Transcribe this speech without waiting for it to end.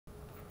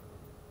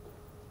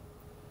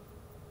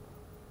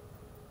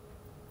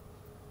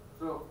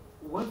So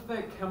once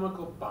that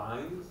chemical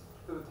binds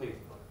to the taste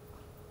bud,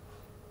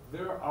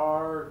 there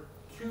are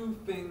two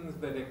things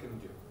that it can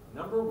do.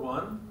 Number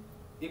one,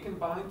 it can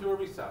bind to a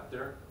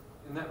receptor,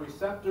 and that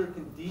receptor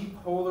can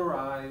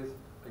depolarize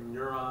a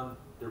neuron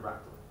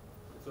directly.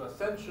 So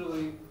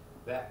essentially,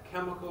 that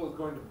chemical is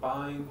going to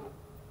bind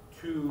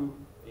to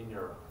a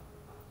neuron.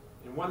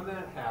 And when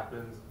that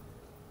happens,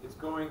 it's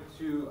going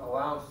to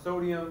allow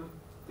sodium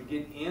to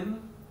get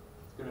in.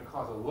 It's going to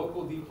cause a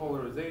local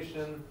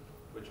depolarization,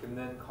 which can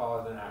then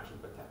cause an action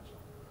potential.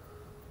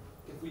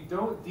 If we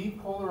don't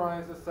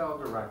depolarize the cell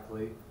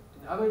directly,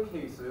 in other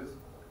cases,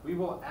 we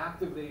will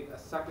activate a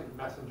second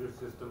messenger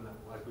system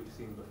like we've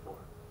seen before.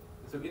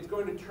 And so it's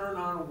going to turn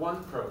on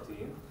one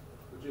protein,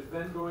 which is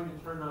then going to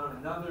turn on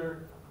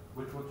another,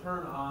 which will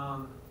turn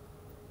on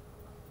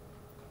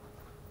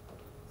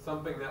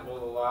something that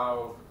will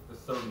allow the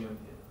sodium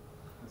in.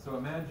 And so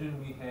imagine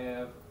we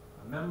have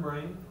a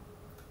membrane,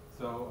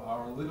 so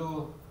our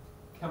little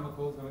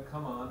chemical is going to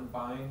come on and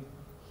bind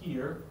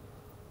here.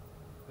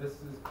 This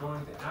is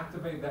going to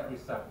activate that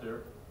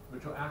receptor,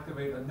 which will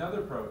activate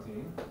another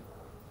protein,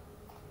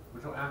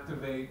 which will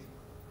activate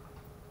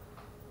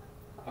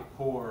a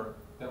pore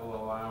that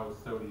will allow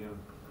sodium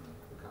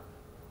to come.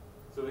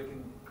 So it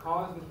can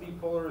cause the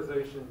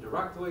depolarization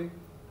directly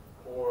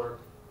or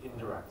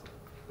indirectly.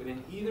 But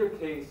in either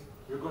case,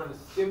 you're going to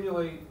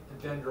stimulate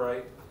a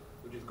dendrite,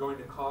 which is going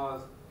to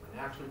cause an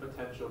action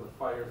potential to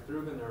fire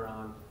through the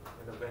neuron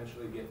and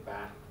eventually get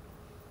back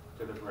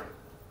to the brain.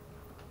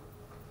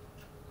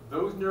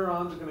 Those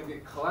neurons are going to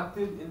get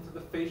collected into the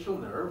facial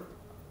nerve,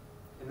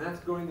 and that's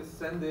going to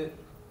send it,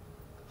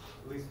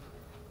 the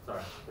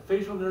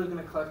facial nerve is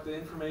going to collect the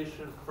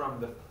information from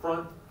the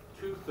front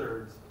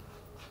 2/3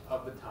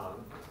 of the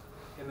tongue,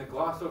 and the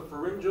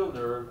glossopharyngeal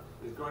nerve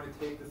is going to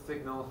take the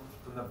signal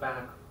from the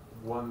back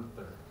 1/3.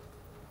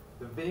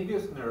 The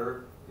vagus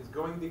nerve is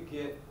going to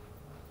get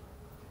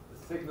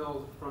the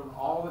signals from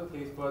all the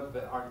taste buds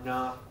that are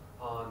not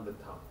on the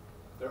tongue.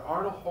 There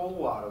aren't a whole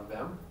lot of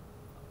them,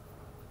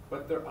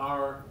 but there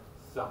are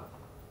some.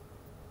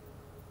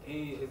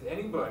 Is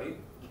anybody,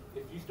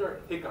 if you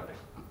start hiccuping,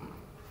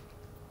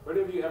 what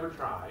have you ever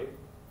tried?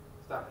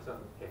 Stop yourself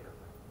from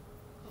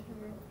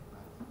hiccuping.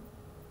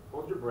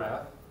 Hold your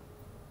breath.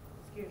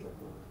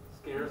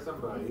 Scare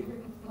somebody.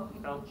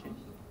 Belching.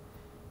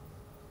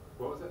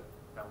 What was it?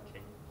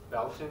 Belching.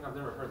 Belching? I've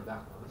never heard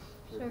that one.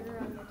 Sugar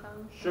on the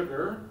tongue.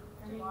 Sugar.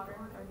 Water.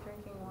 Or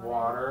drinking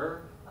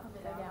Water.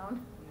 Upside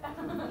down.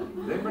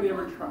 Does anybody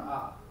ever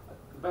try?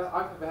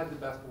 I've had the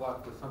best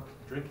luck with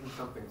drinking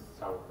something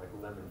sour, like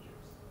lemon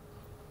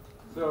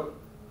juice. So,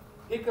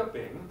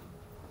 hiccuping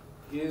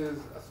is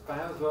a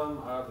spasm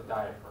of the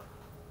diaphragm.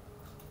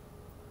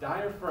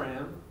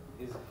 Diaphragm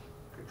is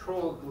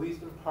controlled, at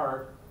least in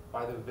part,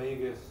 by the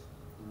vagus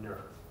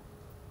nerve.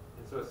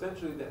 And so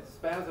essentially that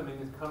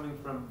spasming is coming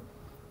from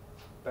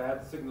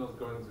bad signals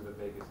going through the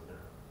vagus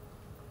nerve.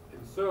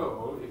 And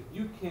so if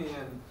you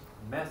can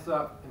mess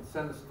up and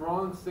send a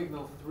strong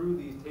signal through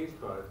these taste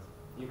buds,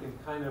 you can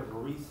kind of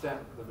reset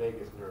the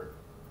vagus nerve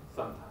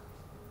sometimes.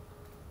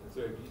 And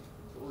so if you,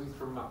 at least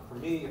for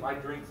me, if I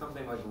drink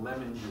something like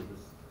lemon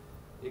juice,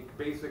 it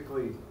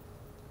basically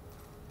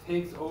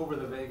takes over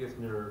the vagus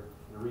nerve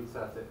and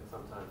resets it, and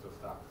sometimes it'll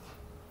stop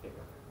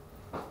hiccuping.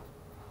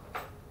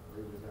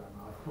 We just got a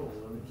mouthful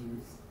of lemon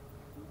juice.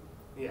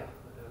 Yeah,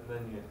 and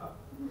then you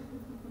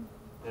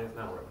and it's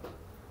not worth it.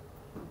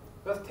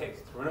 That's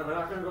taste. We're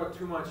not going to go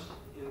too much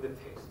into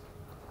taste.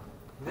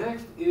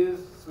 Next is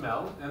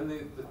smell, and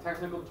the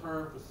technical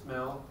term for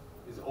smell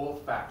is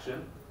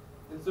olfaction.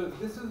 And so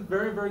this is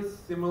very, very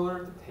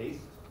similar to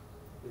taste.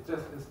 It's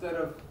just instead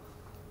of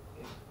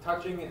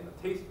touching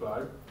a taste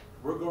bud,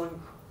 we're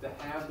going to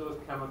have those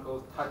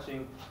chemicals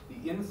touching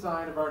the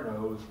inside of our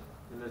nose,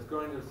 and it's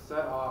going to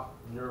set off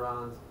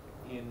neurons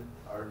in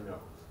our nose.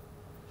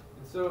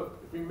 And so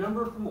if you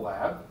remember from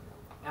lab,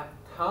 at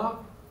the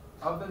top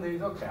of the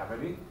nasal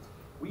cavity,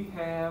 we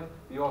have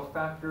the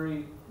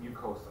olfactory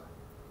mucosa.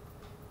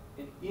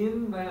 And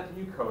in that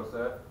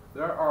mucosa,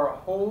 there are a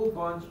whole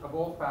bunch of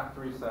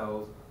olfactory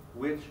cells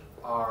which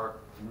are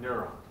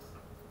neurons.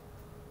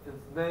 And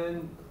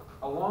then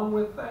along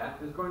with that,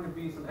 there's going to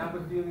be some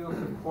epithelial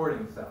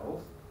supporting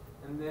cells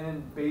and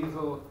then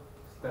basal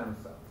stem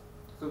cells.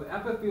 So the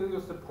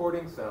epithelial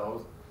supporting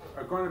cells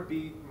are going to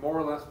be more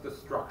or less the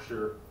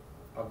structure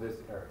of this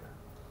area.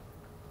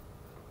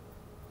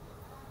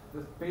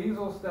 The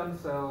basal stem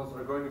cells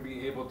are going to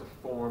be able to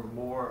form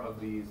more of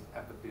these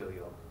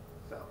epithelial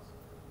cells.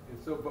 And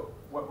so, but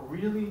what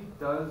really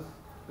does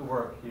the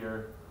work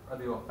here are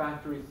the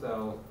olfactory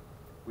cells,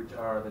 which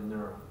are the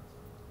neurons.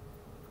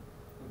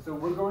 And so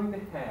we're going to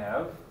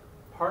have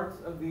parts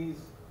of these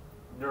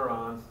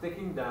neurons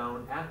sticking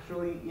down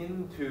actually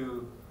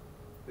into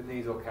the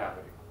nasal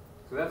cavity.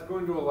 So that's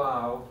going to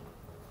allow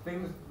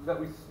things that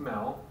we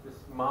smell,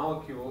 just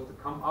molecules, to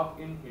come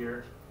up in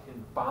here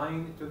and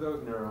bind to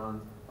those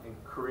neurons and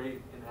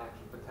create an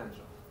action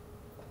potential.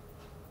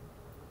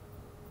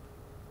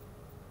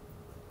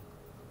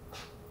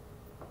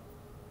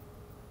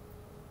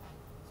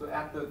 So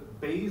at the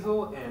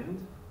basal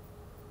end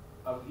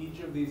of each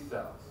of these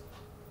cells,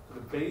 so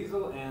the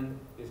basal end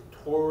is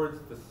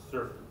towards the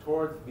surface,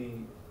 towards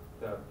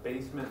the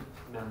basement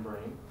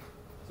membrane.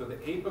 So the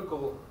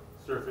apical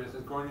surface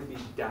is going to be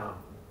down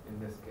in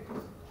this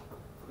case.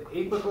 The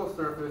apical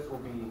surface will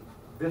be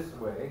this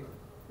way.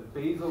 The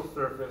basal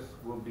surface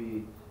will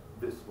be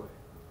this way.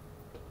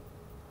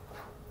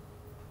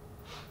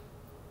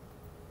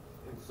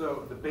 And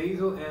so the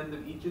basal end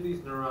of each of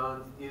these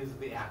neurons is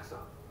the axon.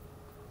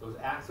 Those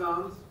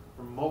axons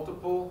from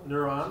multiple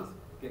neurons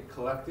get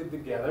collected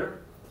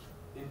together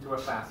into a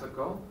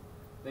fascicle.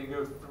 They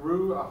go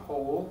through a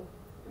hole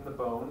in the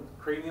bone,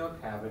 cranial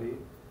cavity,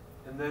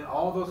 and then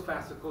all those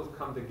fascicles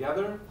come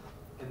together,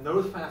 and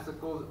those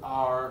fascicles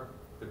are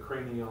the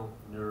cranial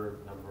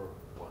nerve number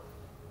 1.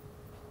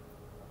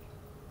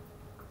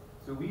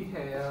 So we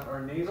have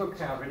our nasal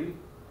cavity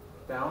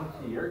down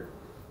here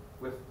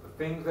with the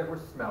things that we're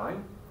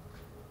smelling.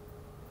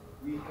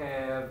 We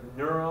have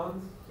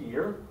neurons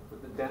here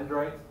with the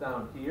dendrites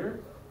down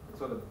here. And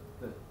so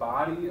the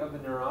body of the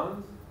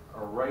neurons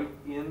are right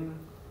in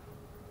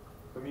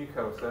the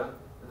mucosa,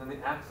 and then the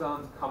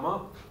axons come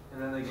up,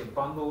 and then they get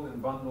bundled and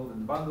bundled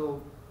and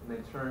bundled, and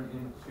they turn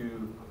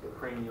into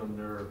cranial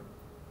nerve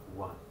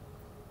 1.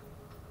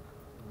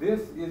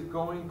 This is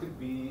going to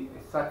be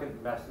a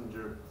second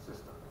messenger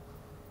system.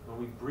 When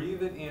we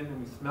breathe it in and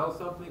we smell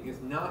something,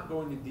 it's not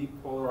going to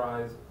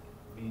depolarize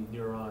the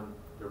neuron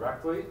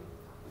directly.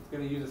 It's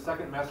going to use a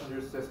second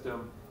messenger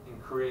system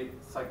and create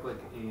cyclic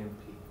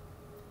AMP.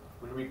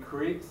 When we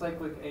create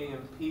cyclic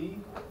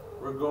AMP,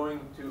 we're going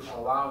to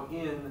allow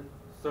in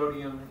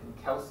sodium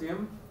and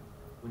calcium.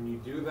 When you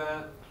do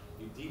that,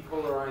 you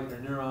depolarize your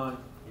neuron,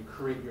 you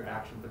create your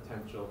action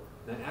potential.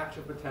 That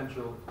action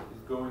potential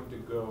is going to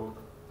go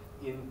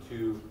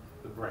into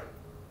the brain.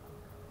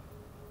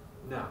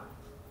 Now,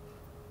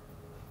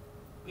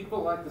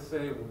 people like to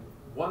say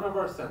one of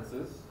our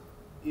senses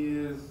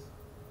is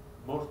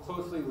most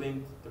closely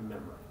linked to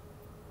memory.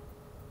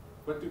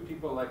 What do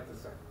people like to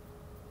say?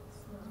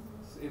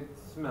 Smell.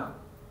 It's smell.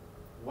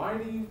 Why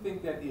do you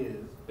think that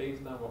is,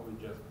 based on what we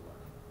just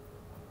learned?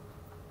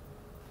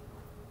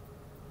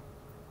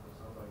 It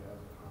sounds like it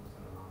has a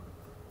constant amount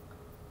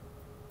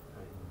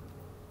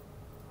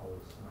of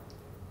always smelling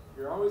things.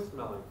 You're always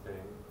smelling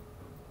things,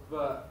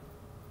 but,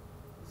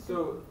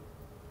 so,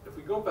 if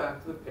we go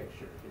back to the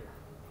picture here,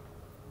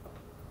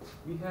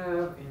 we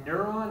have a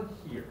neuron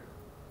here.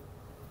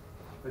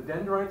 The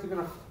dendrites are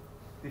going to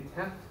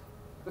detect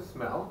the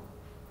smell.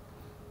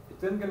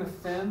 It's then going to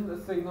send a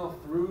signal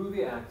through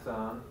the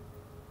axon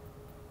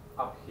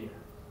up here.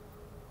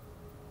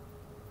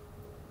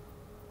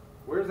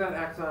 Where does that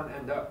axon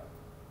end up?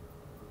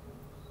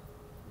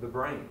 The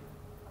brain.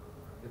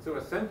 And so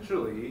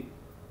essentially,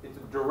 it's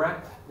a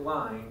direct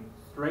line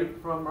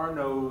straight from our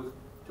nose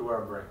to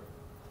our brain.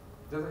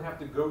 It doesn't have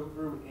to go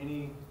through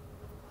any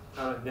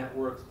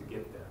networks to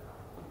get there.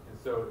 And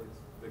so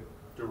it's the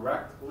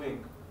direct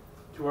link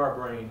to our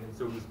brain, and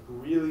so we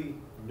really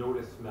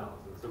notice smells.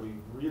 And so we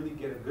really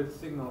get a good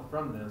signal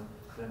from them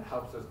that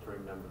helps us to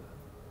remember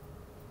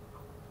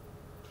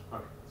them.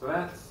 Okay, so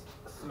that's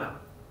smell.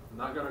 I'm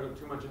not going to go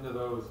too much into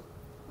those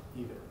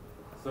either.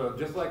 So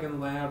just like in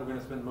lab, we're going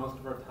to spend most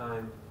of our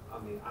time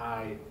on the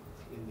eye,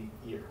 in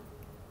the ear.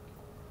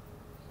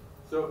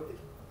 So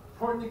it's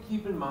important to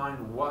keep in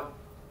mind what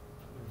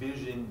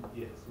vision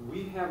is.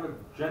 We have a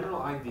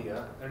general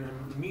idea, and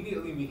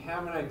immediately we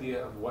have an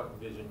idea of what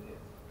vision is.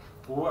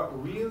 But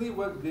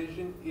what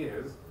vision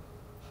is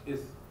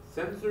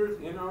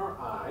sensors in our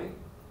eye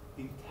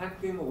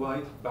detecting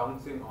light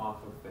bouncing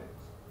off of things,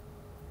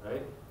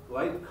 right?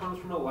 Light comes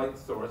from a light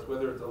source,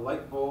 whether it's a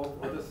light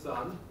bulb or the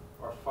sun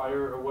or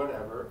fire or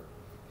whatever,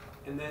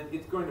 and then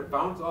it's going to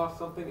bounce off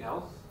something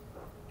else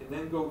and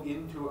then go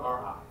into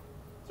our eye.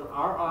 So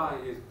our eye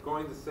is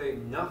going to say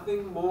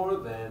nothing more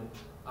than,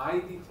 I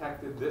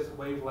detected this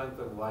wavelength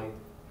of light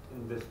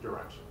in this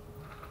direction.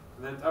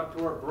 And then it's up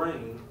to our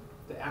brain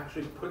to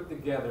actually put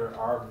together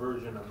our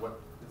version of what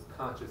is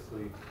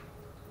consciously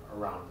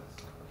around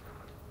us.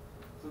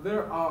 So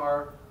there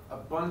are a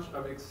bunch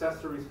of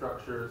accessory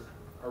structures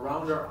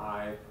around our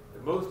eye,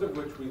 most of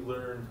which we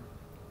learned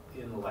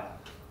in the lab.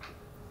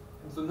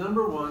 And so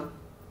number one,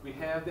 we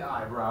have the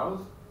eyebrows,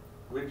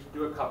 which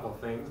do a couple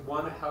things.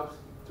 One, it helps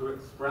to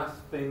express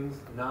things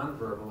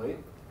non-verbally.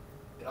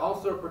 It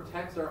also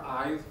protects our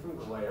eyes from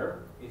glare.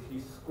 If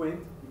you squint,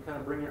 you kind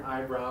of bring your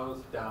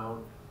eyebrows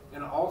down.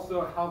 And it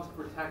also helps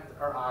protect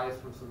our eyes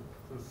from some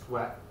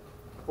sweat.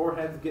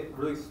 Foreheads get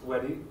really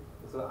sweaty,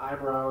 and so the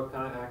eyebrows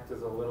kind of act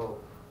as a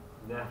little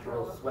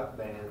natural sweat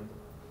band,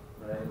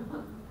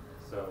 right?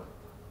 So,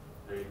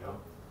 there you go.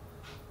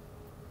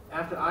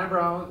 After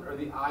eyebrows are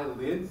the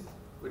eyelids,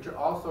 which are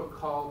also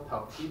called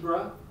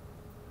palpebra.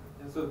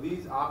 And so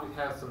these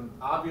have some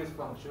obvious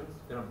functions.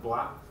 It's going to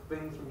block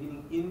things from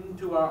getting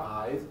into our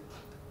eyes.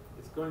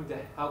 It's going to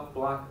help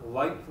block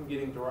light from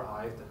getting to our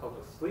eyes to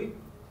help us sleep.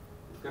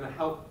 It's going to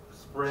help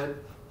spread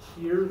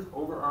tears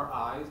over our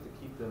eyes to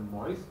keep them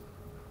moist.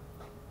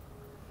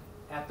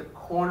 At the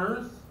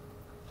corners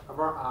of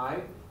our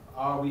eye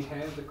we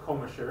had the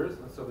commissures,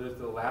 and so there's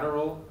the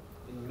lateral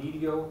and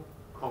medial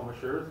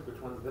commissures.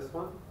 Which one's this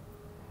one?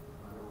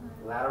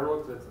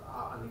 Lateral, because it's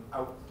on the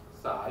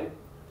outside.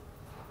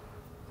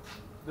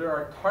 There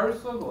are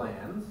tarsal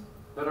glands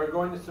that are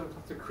going to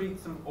secrete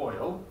some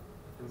oil.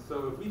 And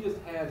so if we just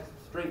had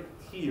straight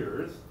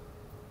tears,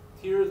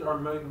 tears are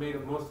made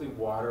of mostly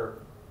water.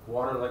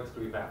 Water likes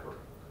to evaporate.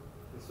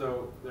 And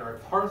so there are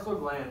tarsal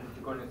glands which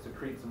are going to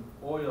secrete some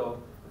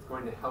oil that's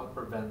going to help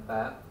prevent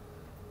that.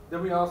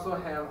 Then we also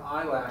have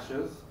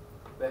eyelashes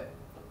that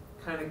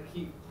kind of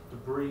keep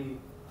debris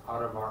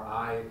out of our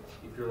eye.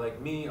 If you're like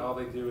me, all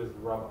they do is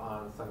rub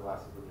on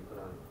sunglasses when you put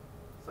on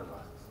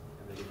sunglasses,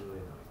 and they get really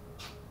annoying.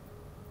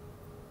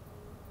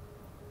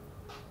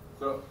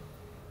 So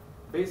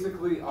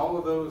basically all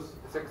of those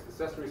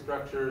accessory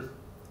structures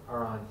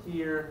are on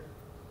here.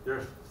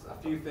 There's a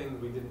few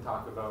things we didn't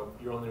talk about.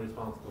 You're only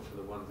responsible for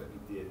the ones that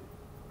we did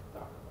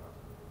talk about.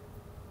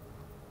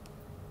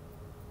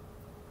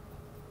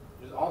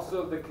 There's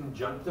also the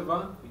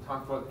conjunctiva. We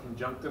talked about the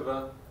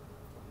conjunctiva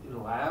in the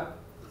lab.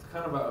 It's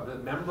kind of a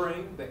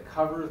membrane that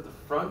covers the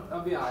front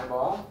of the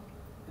eyeball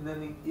and then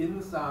the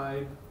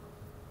inside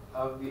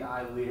of the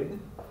eyelid.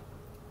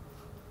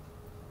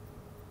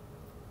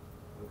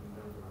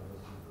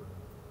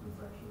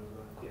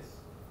 Yes.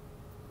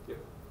 Yep.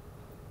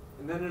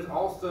 And then there's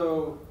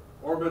also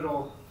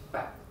orbital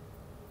fat.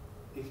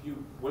 If you,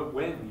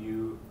 when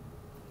you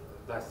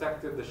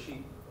dissected the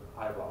sheep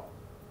eyeball,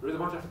 there's a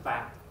bunch of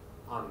fat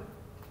on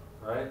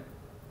there, right?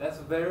 That's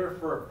there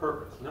for a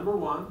purpose. Number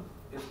one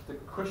is to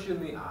cushion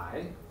the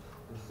eye,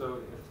 and so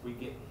if we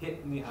get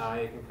hit in the eye,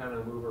 it can kind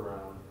of move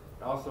around.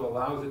 It also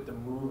allows it to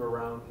move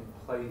around in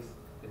place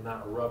and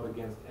not rub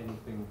against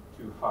anything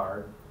too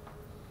hard.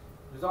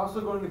 There's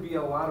also going to be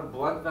a lot of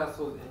blood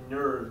vessels and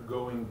nerves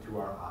going to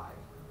our eye.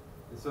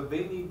 And so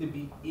they need to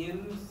be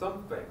in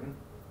something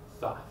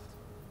soft.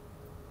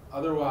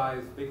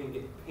 Otherwise, they can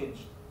get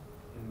pinched.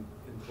 And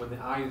when the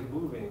eye is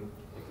moving,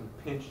 it can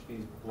pinch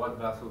these blood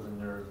vessels and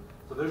nerves.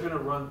 So they're going to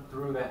run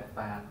through that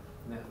fat,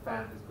 and that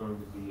fat is going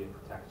to be a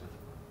protection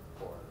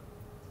for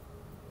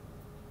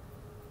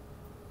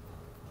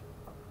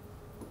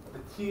it.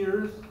 The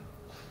tears,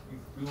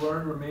 we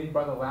learned, were made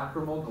by the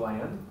lacrimal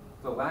gland.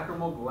 The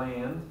lacrimal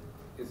gland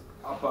is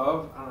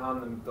above and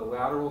on the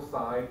lateral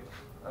side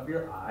of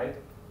your eye.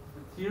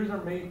 The tears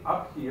are made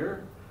up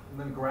here, and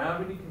then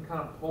gravity can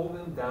kind of pull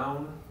them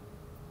down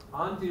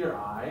onto your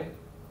eye.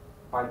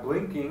 By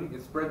blinking,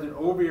 it spreads it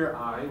over your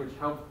eye, which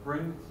helps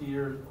bring the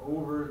tears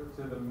over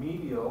to the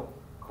medial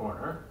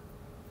corner.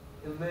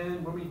 And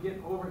then when we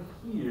get over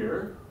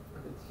here,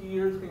 the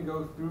tears can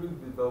go through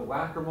the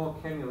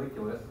lacrimal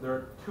canaliculus. There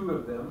are two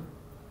of them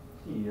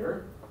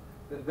here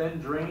that then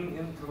drain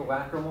into the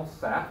lacrimal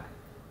sac,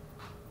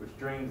 which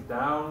drains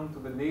down to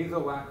the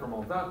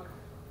nasolacrimal duct,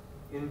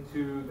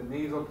 into the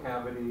nasal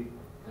cavity,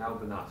 and out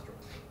the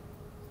nostrils.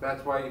 So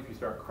that's why if you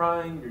start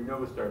crying, your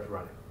nose starts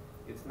running.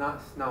 It's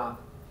not snot,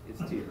 it's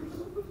tears.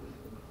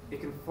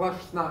 It can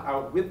flush snot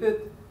out with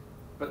it,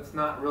 but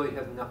snot really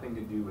has nothing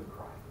to do with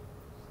crying,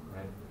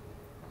 right?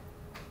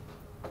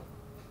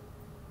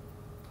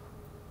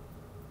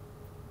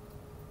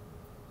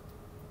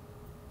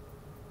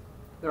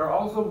 There are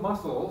also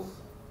muscles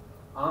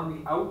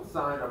on the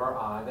outside of our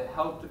eye that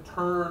help to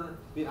turn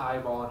the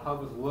eyeball and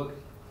help us look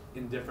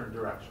in different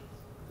directions.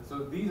 And so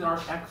these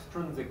are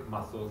extrinsic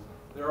muscles.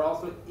 There are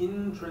also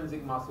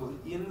intrinsic muscles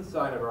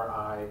inside of our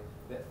eye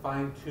that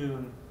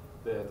fine-tune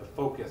the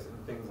focus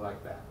and things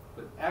like that.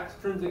 But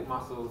extrinsic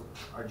muscles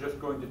are just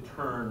going to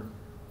turn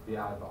the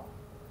eyeball.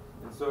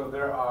 And so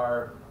there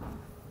are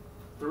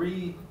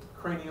 3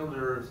 cranial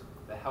nerves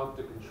that help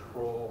to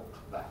control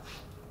that.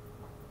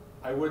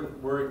 I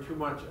wouldn't worry too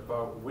much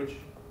about which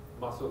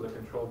muscles are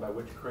controlled by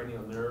which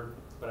cranial nerve,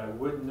 but I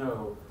would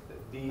know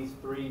that these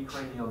 3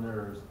 cranial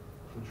nerves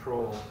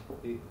control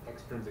the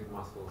extrinsic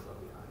muscles of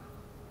the eye.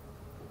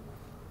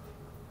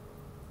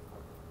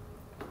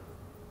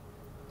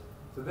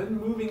 So then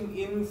moving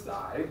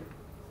inside,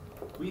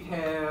 we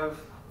have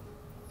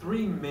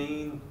 3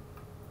 main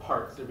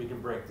parts that we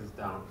can break this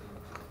down.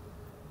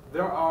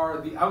 There are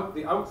the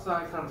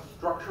outside kind of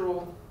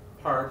structural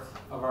parts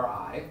of our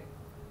eye.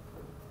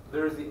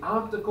 There's the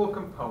optical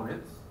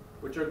components,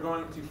 which are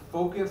going to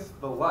focus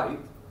the light,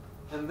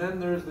 and then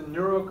there's the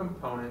neural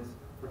components,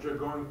 which are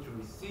going to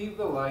receive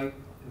the light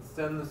and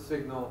send the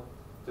signal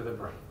to the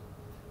brain.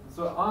 And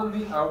so on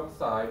the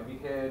outside, we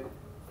had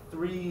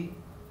 3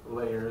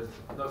 layers.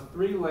 And those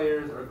 3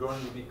 layers are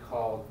going to be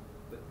called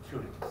the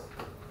tunics.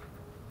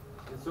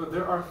 And so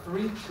there are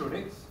 3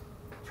 tunics: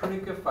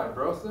 tunica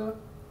fibrosa,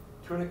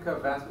 tunica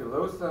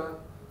vasculosa,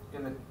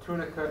 and the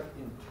tunica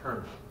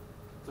interna.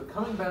 So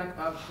coming back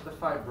up to the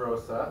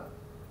fibrosa,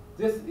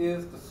 this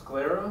is the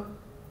sclera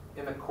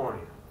and the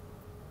cornea.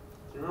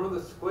 So remember,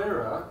 the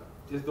sclera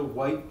is the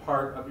white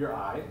part of your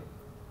eye.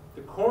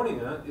 The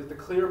cornea is the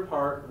clear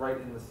part right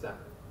in the center.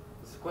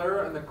 The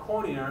sclera and the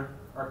cornea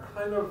are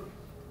kind of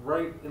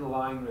right in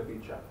line with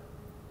each other.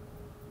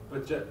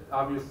 But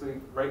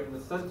obviously, right in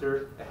the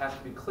center, it has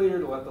to be clear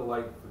to let the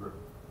light through.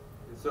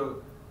 And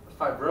so the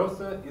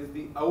fibrosa is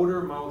the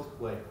outermost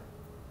layer.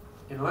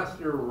 Unless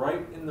you're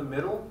right in the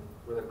middle,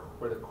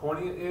 where the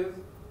cornea is,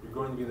 you're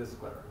going to be the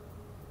sclera.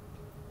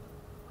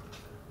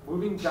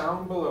 Moving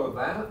down below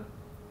that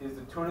is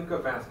the tunica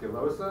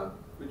vasculosa,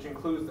 which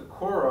includes the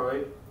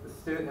choroid,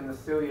 and the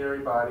ciliary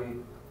body,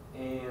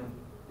 and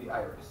the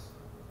iris.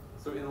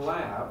 So in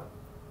lab,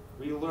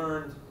 we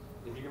learned,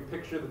 if you can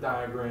picture the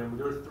diagram,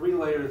 there were 3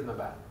 layers in the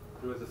back.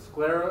 There was the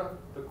sclera,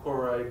 the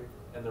choroid,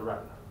 and the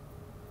retina.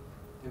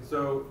 And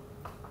so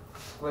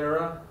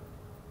sclera,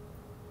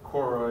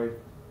 choroid,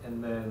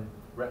 and then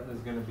retina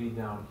is going to be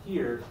down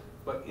here.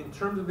 But in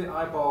terms of the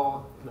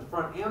eyeball in the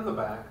front and the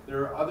back,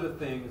 there are other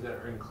things that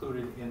are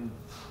included in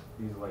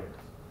these layers.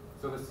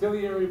 So the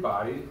ciliary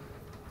body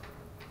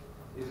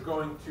is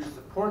going to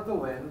support the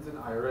lens and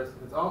iris,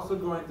 and it's also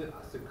going to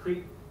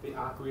secrete the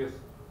aqueous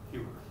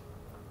humor.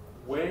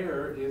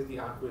 Where is the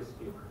aqueous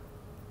humor?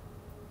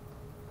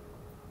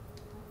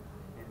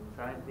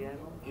 Inside the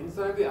eyeball?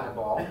 Inside the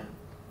eyeball.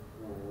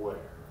 Where?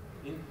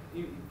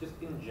 Just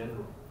in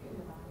general.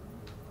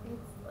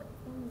 It's like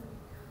in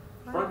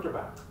the Front or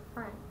back?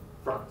 front.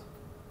 Front.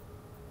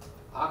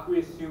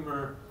 Aqueous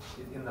humor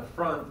is in the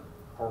front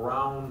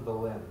around the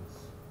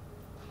lens.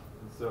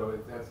 And so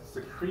that's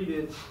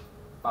secreted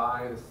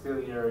by the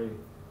ciliary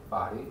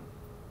body.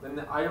 Then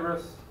the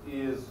iris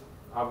is,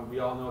 we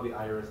all know the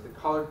iris, the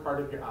colored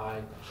part of your eye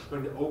is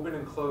going to open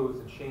and close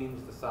to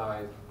change the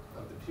size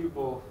of the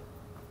pupil,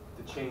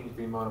 to change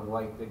the amount of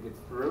light that gets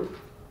through.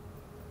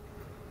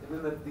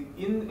 And then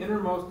the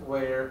innermost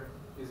layer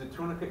is the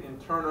tunica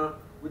interna,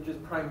 which is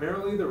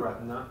primarily the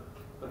retina,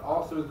 but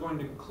also is going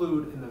to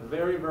include in the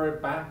very, very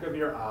back of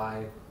your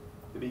eye,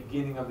 the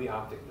beginning of the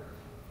optic nerve.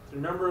 So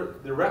remember,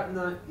 the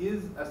retina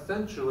is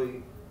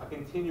essentially a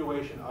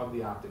continuation of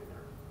the optic nerve.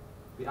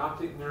 The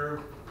optic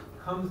nerve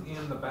comes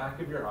in the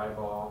back of your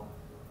eyeball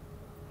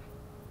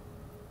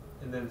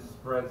and then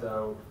spreads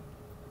out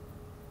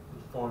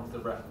and forms the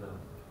retina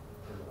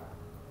in the back.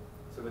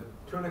 So the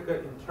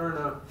tunica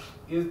interna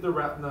is the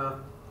retina,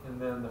 and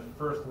then the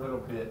first little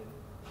bit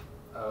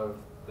of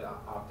the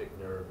optic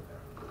nerve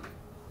there.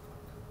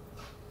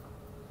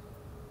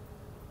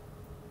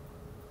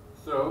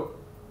 So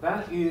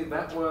that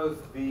was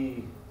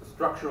the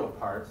structural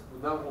parts.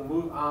 Now we'll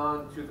move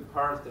on to the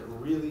parts that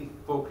really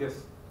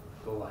focus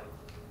the light.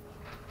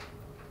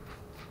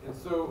 And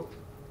so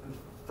the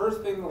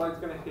first thing the light's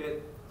going to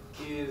hit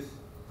is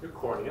your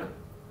cornea.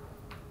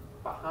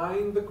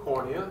 Behind the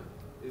cornea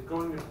is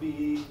going to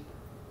be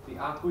the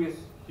aqueous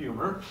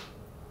humor.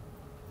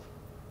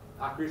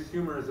 Aqueous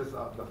humor is this,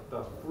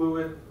 the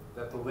fluid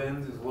that the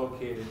lens is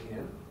located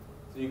in.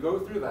 So you go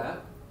through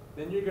that,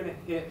 then you're going to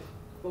hit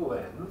the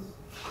lens.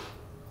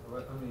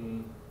 So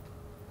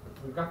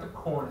we've got the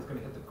cornea, it's going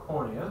to hit the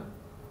cornea.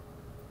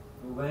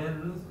 The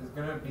lens is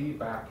going to be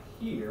back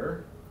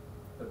here,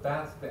 but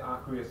that's the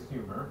aqueous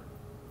humor.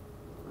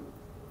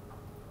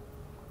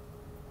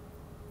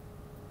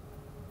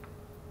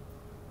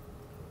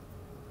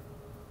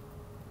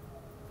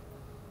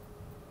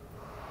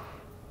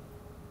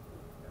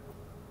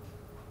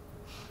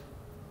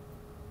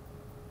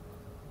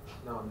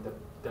 Now I'm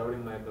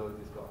doubting my ability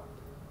to spell out.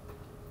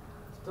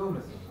 Still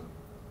missing something.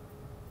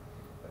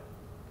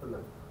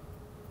 Look.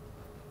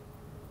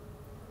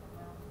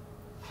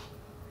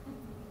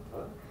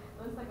 What?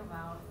 Looks like a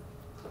mouse.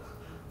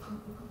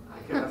 I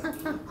guess.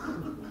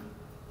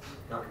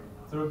 Okay.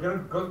 So we're going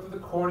to go through the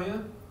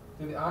cornea,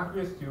 through the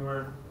aqueous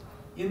humor,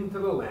 into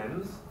the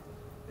lens.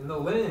 And the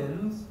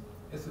lens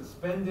is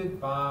suspended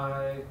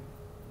by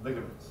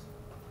ligaments.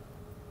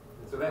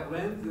 And so that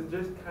lens is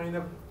just kind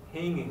of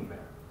hanging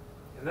there.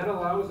 And that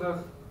allows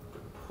us to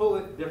pull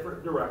it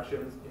different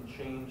directions and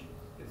change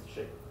its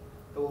shape.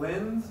 The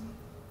lens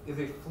is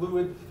a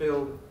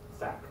fluid-filled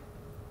sac.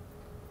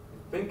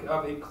 Think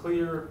of a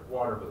clear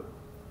water balloon.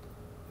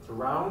 It's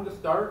round to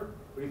start,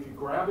 but if you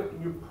grab it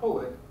and you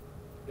pull it,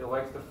 it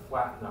likes to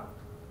flatten out.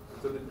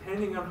 So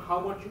depending on how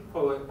much you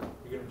pull it,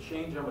 you're going to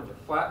change how much it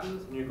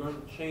flattens, and you're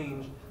going to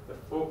change the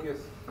focus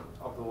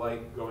of the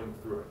light going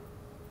through it.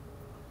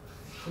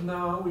 So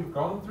now we've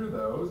gone through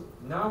those.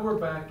 Now we're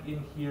back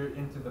in here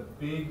into the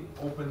big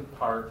open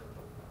part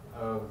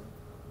of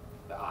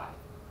the eye.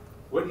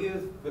 What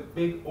is the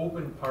big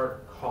open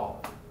part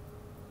called?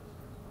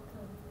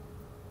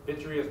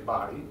 Vitreous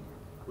body,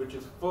 which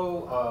is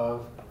full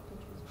of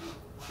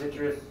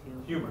vitreous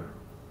humor.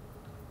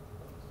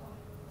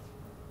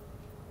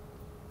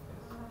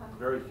 Yes.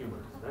 Very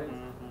humorous, right?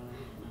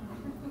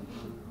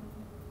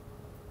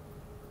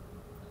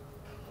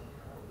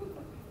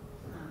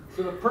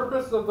 So the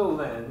purpose of the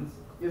lens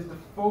is to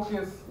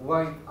focus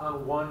light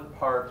on one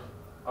part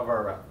of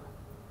our retina.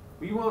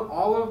 We want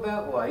all of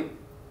that light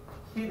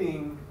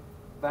hitting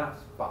that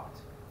spot.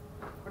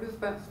 What is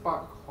that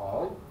spot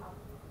called?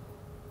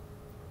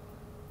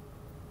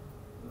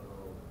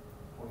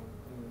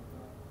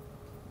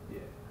 Yeah.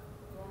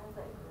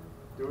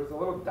 There was a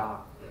little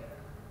dot there.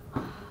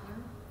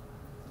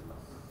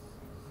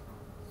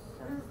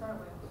 What does it start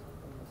with?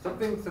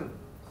 Something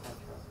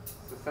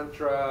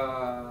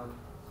Centra.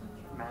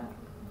 Math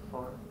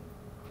 4?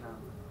 No.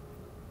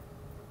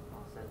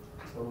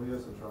 Fovea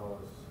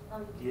centralis.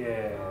 Oh,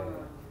 Yeah.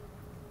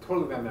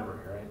 Totally by memory,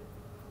 right?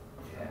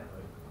 Yeah.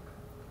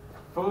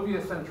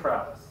 Fovea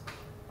centralis.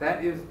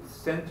 That is the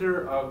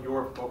center of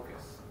your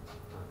focus.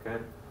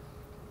 Okay?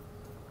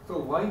 So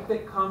light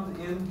that comes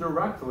in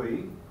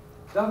directly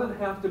doesn't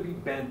have to be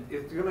bent.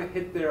 It's going to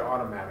hit there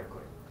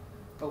automatically.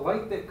 The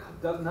light that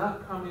does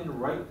not come in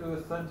right to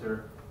the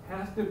center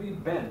has to be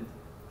bent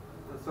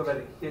so that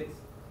it hits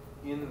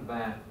in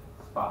that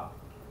spot.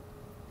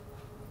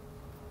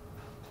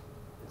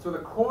 So the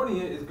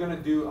cornea is going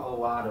to do a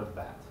lot of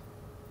that.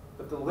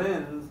 But the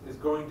lens is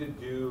going to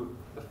do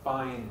the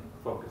fine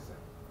focusing.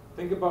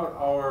 Think about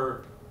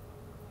our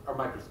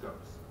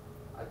microscopes.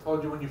 I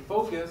told you when you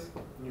focus,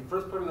 when you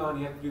first put it on,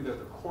 you have to do the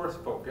coarse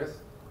focus,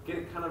 get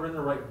it kind of in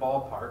the right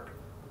ballpark,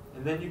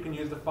 and then you can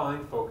use the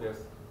fine focus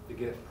to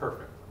get it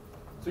perfect.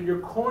 So your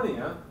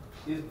cornea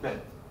is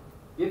bent.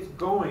 It's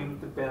going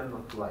to bend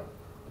the light.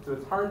 So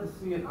it's hard to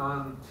see it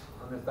on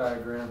this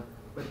diagram,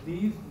 but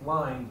these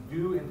lines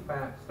do in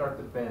fact start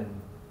to bend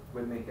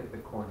when they hit the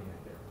cornea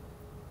here.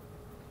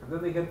 And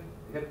then they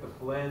hit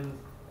the lens,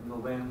 and the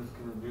lens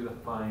can do the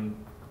fine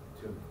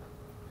tuning.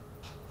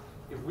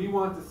 If we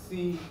want to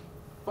see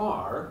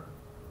far,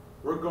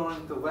 we're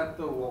going to let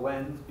the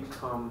lens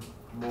become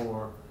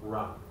more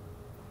round.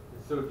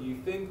 And so do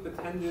you think the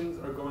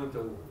tendons are going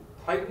to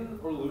tighten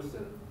or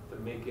loosen to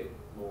make it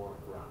more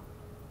round?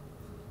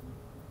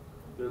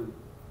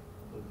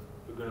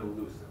 They're going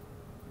to loosen.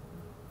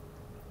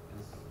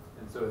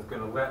 And so it's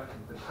going to let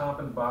the top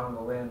and bottom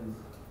of the lens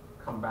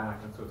come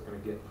back, and so it's going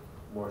to get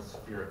more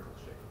spherical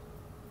shape.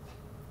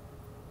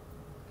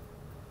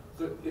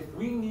 So if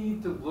we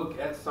need to look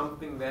at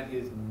something that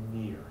is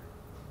near,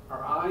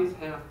 our eyes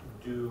have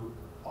to do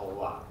a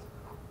lot.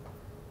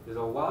 There's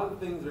a lot of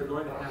things that are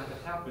going to have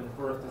to happen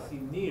for us to see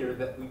near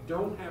that we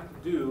don't have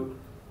to do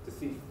to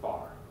see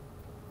far.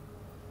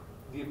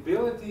 The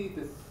ability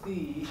to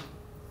see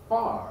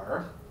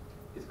far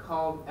is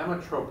called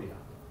emmetropia.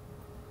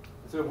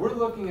 So if we're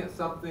looking at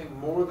something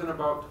more than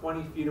about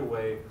 20 feet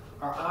away,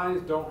 our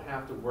eyes don't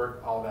have to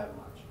work all that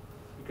much.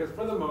 Because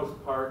for the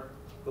most part,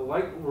 the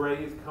light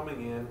rays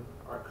coming in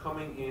are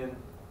coming in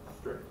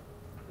straight.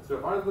 So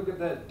if I look at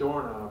that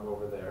doorknob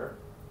over there,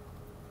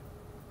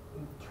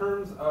 in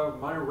terms of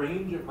my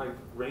range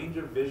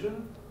of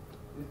vision,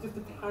 it's just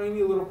a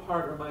tiny little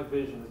part of my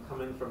vision is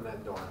coming from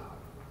that doorknob.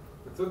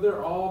 And so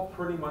they're all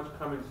pretty much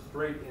coming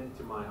straight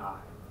into my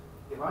eye.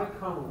 If I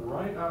come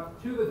right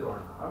up to the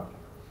doorknob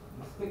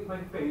and stick my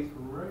face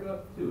right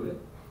up to it,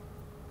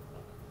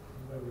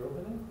 anybody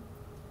open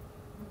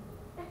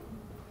it?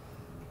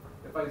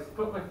 If I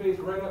put my face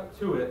right up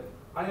to it,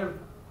 I have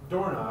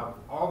doorknob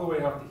all the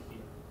way up to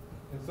here.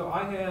 And so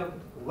I have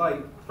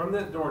light from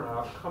that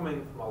doorknob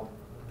coming from a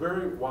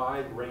very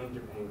wide range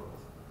of angles.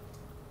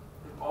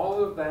 And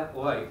all of that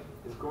light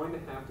is going to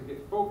have to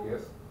get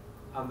focused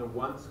on the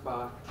one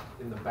spot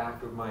in the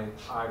back of my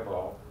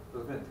eyeball. So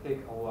it's going to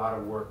take a lot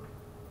of work.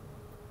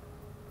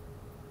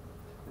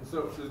 And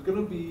so there's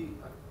going to be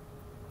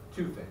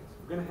two things.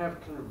 We're going to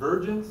have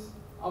convergence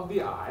of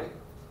the eye.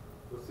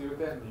 We'll see what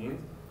that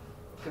means.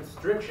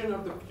 Constriction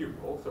of the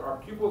pupil. So our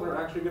pupils are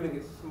actually going to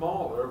get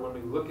smaller when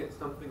we look at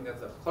something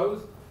that's up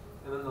close,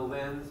 and then the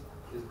lens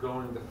is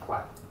going to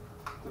flatten.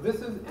 So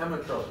this is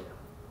emmetropia.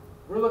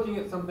 We're looking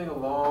at something a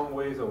long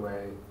ways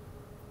away.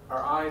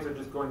 Our eyes are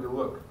just going to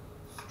look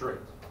straight.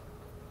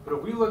 But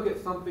if we look at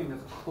something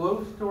that's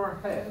close to our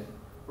head,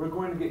 we're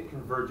going to get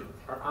convergence.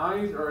 Our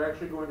eyes are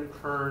actually going to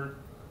turn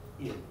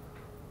in.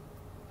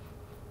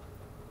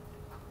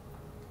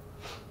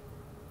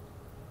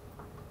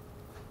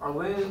 Our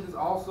lens is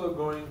also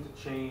going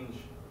to change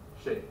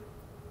shape.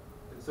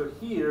 And so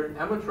here, in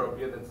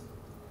emmetropia, that's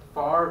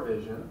far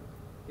vision,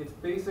 it's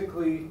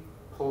basically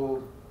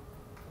pulled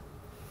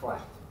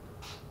flat.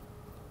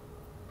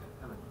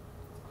 It's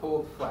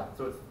pulled flat,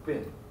 so it's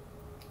thin.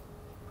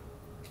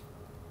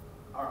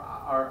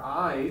 Our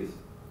eyes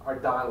are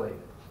dilated.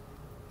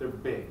 They're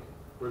big.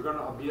 We're going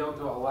to be able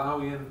to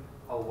allow in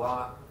a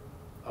lot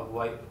of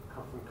light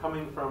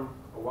coming from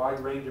a wide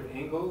range of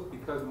angles,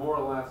 because more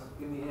or less,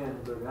 in the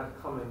end, they're not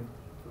coming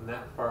from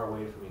that far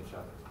away from each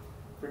other.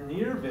 For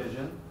near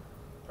vision,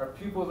 our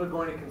pupils are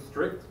going to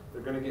constrict.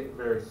 They're going to get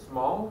very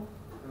small,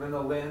 and then the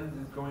lens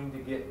is going to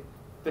get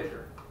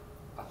thicker.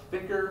 A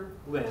thicker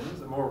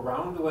lens, a more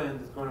round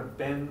lens, is going to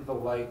bend the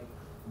light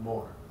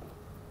more.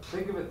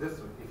 Think of it this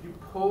way. If you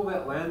pull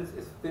that lens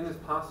as thin as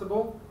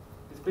possible,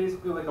 it's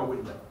basically like a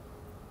window.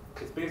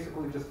 It's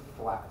basically just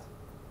flat.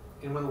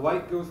 And when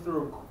light goes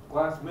through a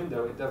glass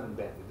window, it doesn't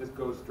bend. It just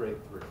goes straight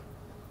through.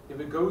 If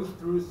it goes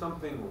through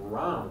something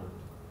round,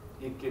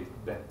 it gets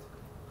bent.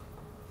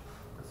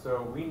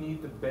 So we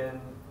need to bend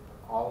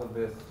all of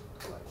this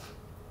light.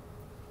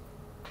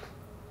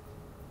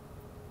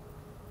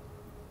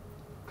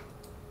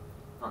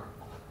 Okay.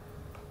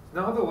 So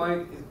now the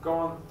light is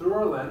gone through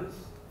our lens.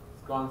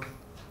 It's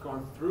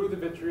gone through the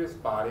vitreous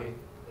body,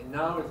 and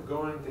now it's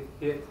going to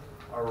hit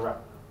our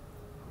retina.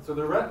 So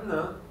the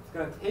retina is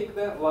going to take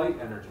that light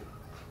energy.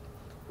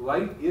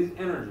 Light is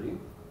energy,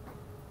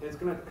 and it's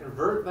going to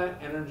convert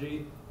that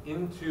energy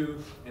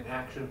into an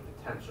action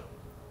potential.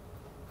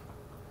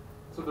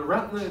 So the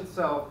retina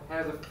itself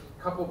has a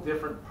couple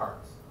different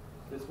parts.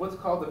 There's what's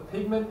called the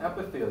pigment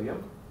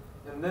epithelium,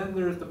 and then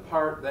there's the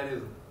part that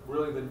is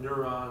really the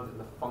neurons and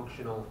the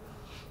functional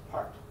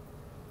part.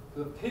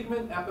 So the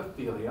pigment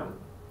epithelium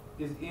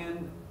is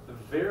in the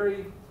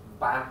very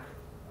back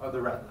of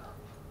the retina.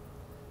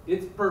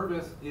 Its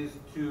purpose is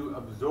to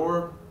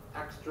absorb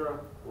extra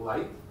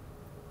light,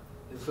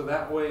 and so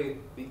that way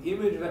the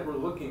image that we're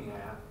looking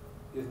at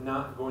is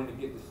not going to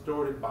get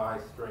distorted by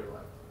stray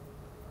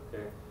light.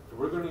 Okay? So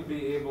we're going to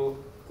be able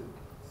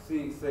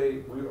to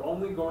say we're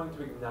only going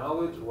to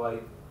acknowledge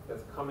light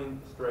that's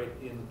coming straight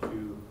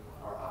into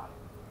our eye.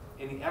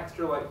 Any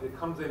extra light that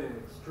comes in at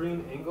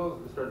extreme angles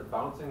and starts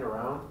bouncing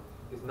around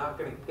is not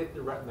going to hit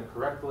the retina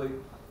correctly,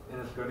 and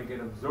it's going to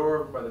get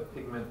absorbed by the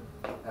pigment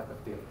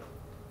epithelium.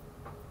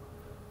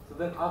 So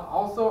then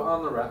also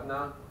on the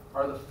retina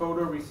are the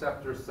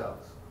photoreceptor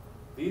cells.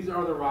 These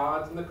are the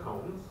rods and the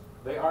cones.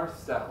 They are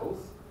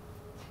cells.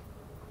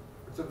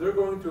 So they're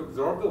going to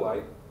absorb the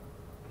light,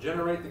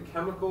 generate the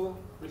chemical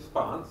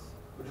response,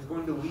 which is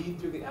going to lead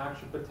to the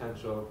action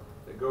potential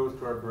that goes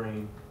to our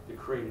brain to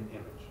create an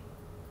image.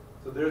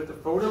 So there's the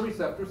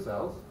photoreceptor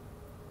cells.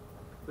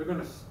 They're going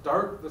to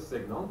start the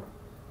signal.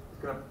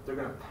 They're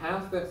going to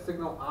pass that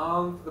signal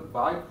on to the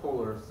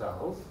bipolar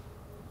cells.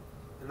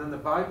 And then the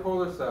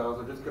bipolar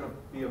cells are just going to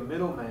be a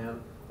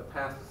middleman to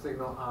pass the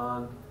signal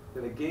on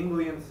to the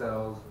ganglion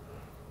cells,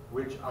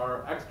 which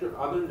are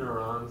other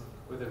neurons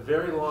with a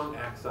very long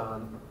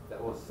axon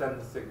that will send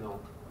the signal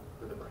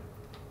to the brain.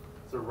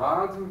 So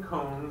rods and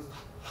cones,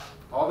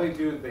 all they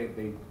do is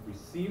they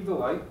receive the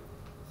light,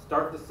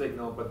 start the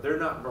signal, but they're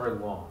not very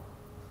long.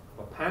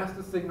 They'll pass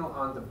the signal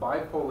on to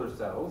bipolar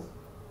cells,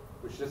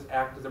 which just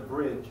act as a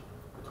bridge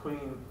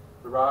between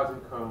the rods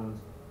and cones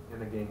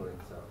and the ganglion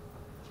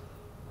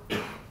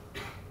cells.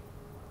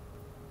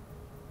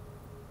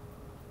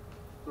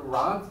 The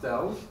rod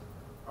cells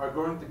are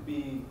going to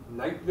be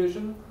night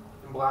vision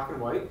in black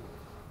and white.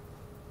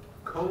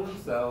 Cone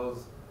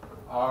cells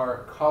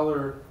are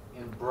color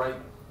in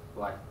bright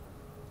light.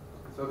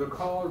 So they're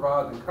called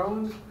rods and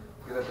cones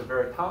because at the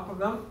very top of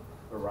them,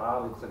 the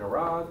rod looks like a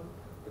rod,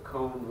 the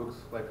cone looks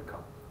like a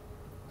cone.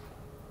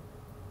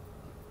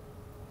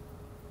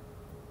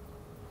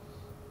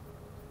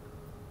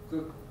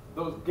 So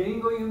those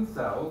ganglion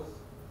cells,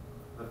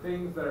 the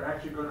things that are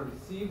actually going to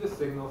receive the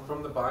signal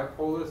from the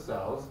bipolar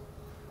cells,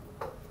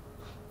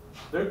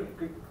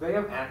 they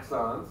have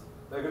axons.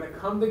 They're going to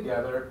come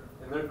together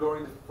and they're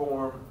going to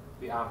form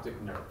the optic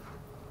nerve.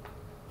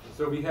 And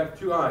so we have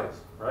two eyes,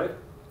 right?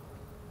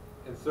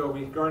 And so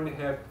we're going to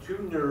have two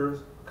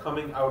nerves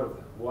coming out of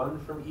them, one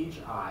from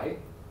each eye.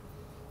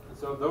 And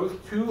so those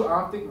two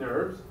optic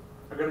nerves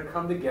are going to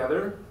come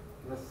together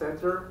in the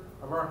center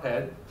of our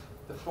head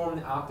to form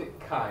the optic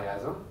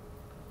chiasm.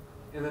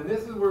 And then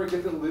this is where it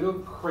gets a little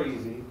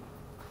crazy.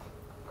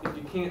 If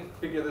you can't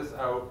figure this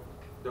out,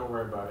 don't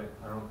worry about it.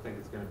 I don't think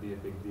it's going to be a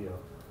big deal.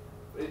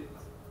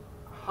 It's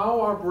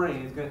how our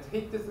brain is going to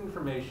take this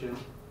information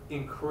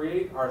and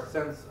create our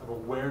sense of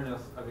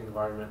awareness of the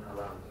environment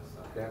around us,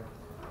 okay?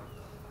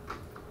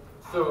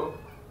 So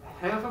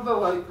half of the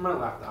light from my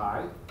left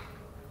eye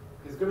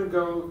is going to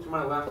go to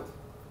my left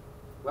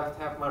half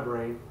of my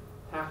brain.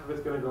 Half of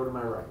it's going to go to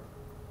my right.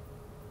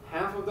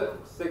 Half of the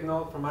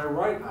signal from my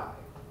right eye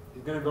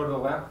is going to go to the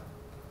left,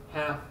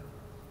 half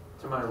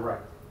to my right.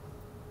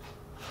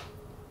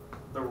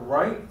 The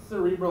right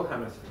cerebral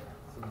hemisphere,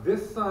 so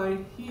this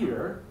side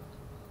here,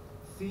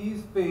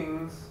 sees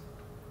things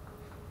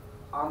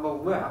on the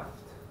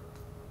left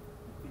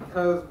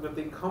because if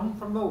they come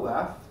from the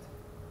left,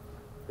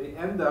 they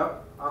end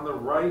up on the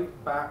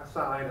right back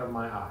side of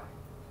my eye.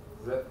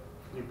 Can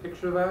you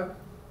picture that?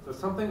 So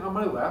something on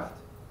my left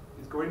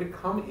is going to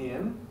come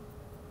in,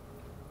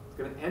 it's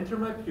going to enter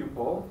my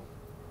pupil,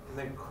 and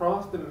then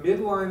cross the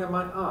midline of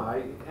my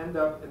eye and end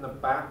up in the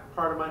back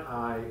part of my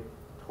eye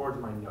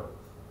towards my nose.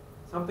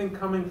 Something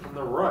coming from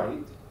the right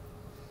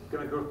is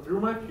going to go through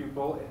my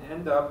pupil and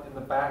end up in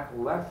the back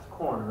left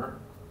corner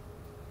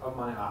of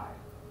my eye.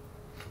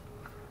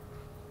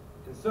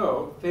 And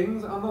so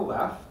things on the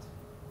left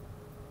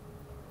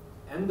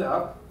end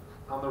up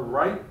on the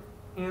right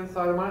hand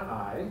side of my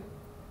eye,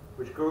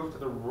 which goes to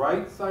the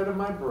right side of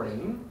my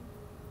brain,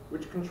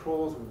 which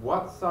controls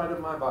what side of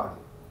my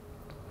body?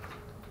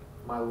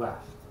 My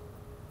left.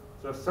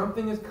 So if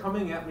something is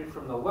coming at me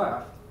from the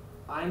left,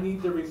 I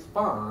need to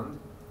respond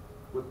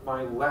with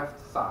my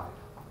left side.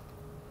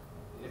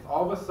 If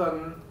all of a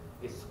sudden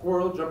a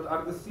squirrel jumped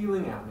out of the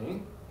ceiling at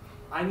me,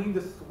 I need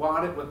to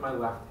swat it with my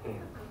left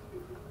hand.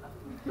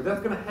 But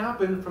that's going to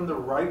happen from the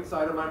right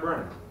side of my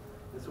brain.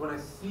 And so when I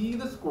see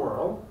the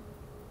squirrel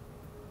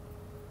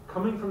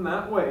coming from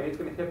that way, it's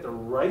going to hit the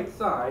right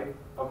side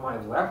of my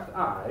left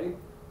eye,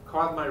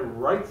 cause my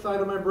right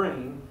side of my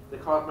brain to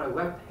cause my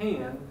left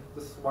hand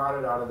to swat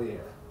it out of the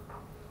air.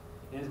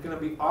 And it's going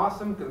to be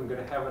awesome because I'm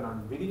going to have it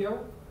on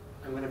video.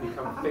 I'm going to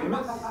become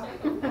famous,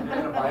 and I'm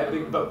going to buy a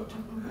big boat.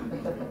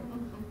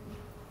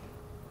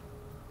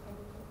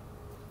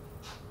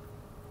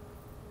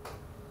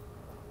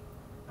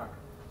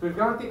 So we've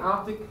got the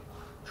optic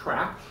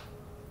tract.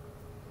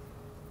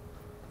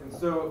 And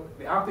so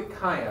the optic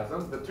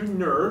chiasm, the two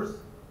nerves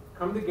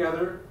come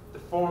together to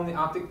form the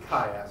optic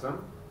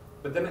chiasm,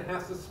 but then it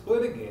has to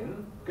split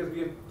again because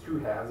we have two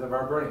halves of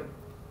our brain.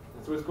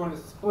 And so it's going to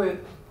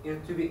split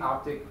into the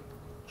optic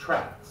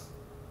tracts.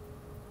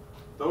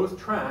 Those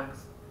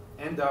tracts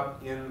end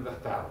up in the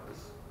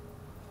thalamus,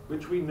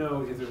 which we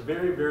know is a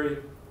very, very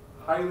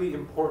highly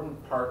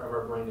important part of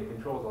our brain. It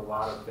controls a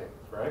lot of things,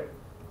 right?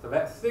 So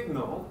that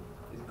signal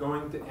is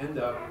going to end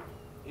up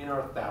in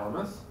our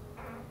thalamus.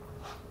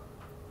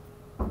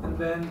 And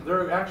then there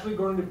are actually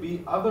going to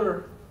be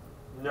other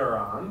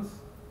neurons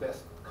that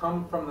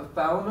come from the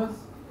thalamus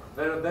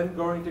that are then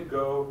going to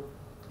go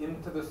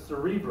into the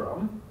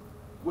cerebrum,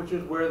 which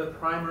is where the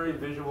primary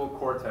visual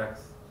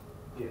cortex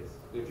is.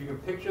 If you can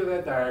picture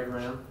that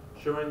diagram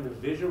showing the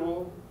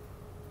visual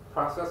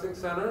processing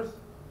centers,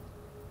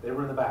 they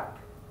were in the back,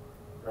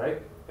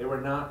 right? They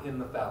were not in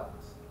the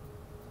thalamus.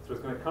 So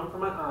it's going to come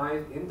from my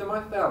eyes into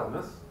my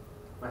thalamus.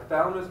 My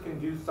thalamus can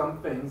do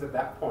some things at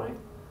that point,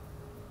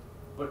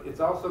 but it's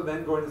also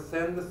then going to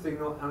send the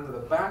signal onto the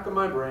back of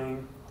my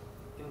brain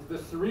into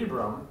the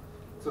cerebrum.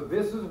 So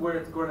this is where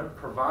it's going to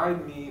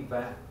provide me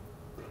that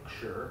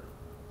picture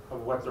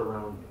of what's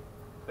around me,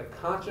 the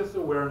conscious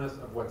awareness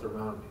of what's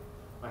around me.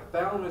 My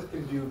thalamus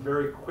can do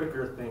very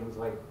quicker things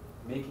like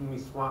making me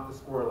swat the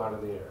squirrel out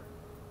of the air.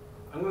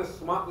 I'm going to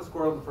swat the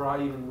squirrel before I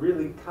even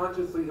really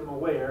consciously am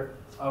aware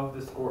of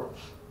the squirrel,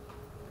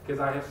 because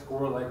I have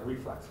squirrel-like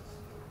reflexes.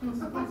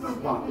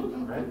 Swat,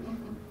 right?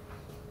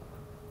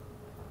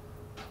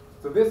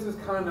 So this is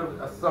kind of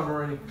a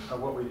summary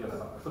of what we just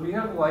saw. So we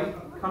have light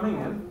coming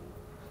in,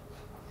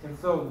 and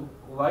so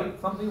light,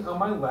 something on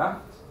my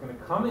left, is going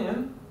to come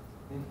in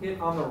and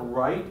hit on the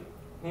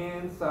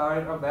right-hand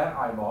side of that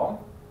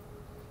eyeball.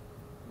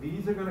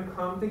 These are going to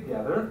come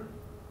together,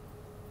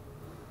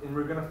 and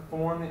we're going to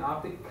form the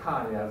optic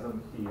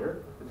chiasm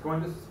here. It's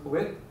going to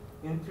split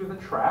into the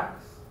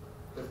tracts.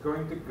 It's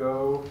going to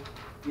go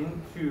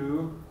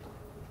into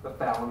the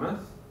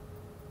thalamus,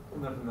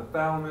 and then from the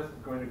thalamus,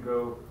 it's going to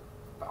go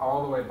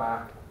all the way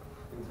back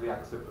into the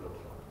occipital bone.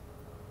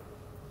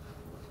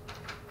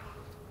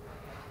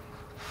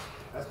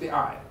 That's the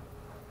eye.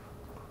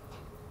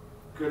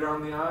 Good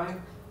on the eye?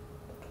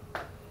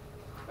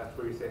 That's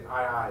where you say,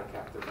 aye, aye,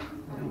 Captain. I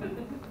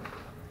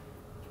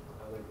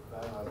think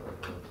that last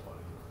picture looks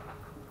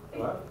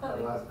funny. What?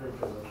 That last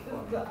picture looks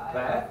funny.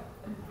 That?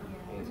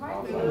 It's Mine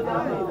called too, something.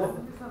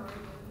 for some reason.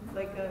 It's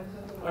like a.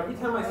 Every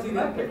time I see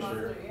that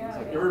picture,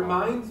 it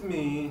reminds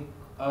me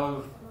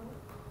of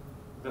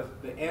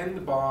the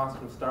end boss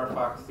from Star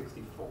Fox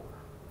 64.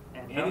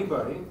 And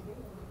Anybody?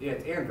 Yeah,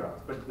 it's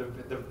Andros, but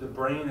the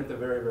brain at the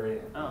very, very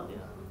end. Oh, yeah.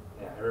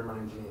 Yeah, it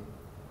reminds me.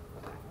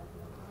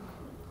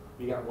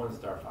 You got one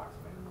Star Fox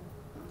fan.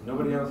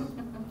 Nobody else?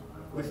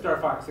 With Star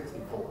Fox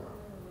 64.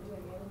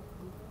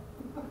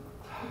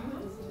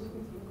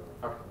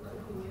 Okay.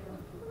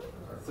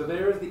 So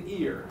there's the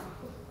ear.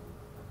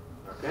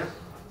 Okay?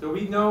 So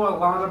we know a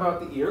lot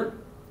about the ear.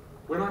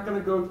 We're not going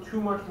to go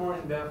too much more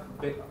in depth,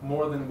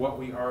 more than what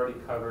we already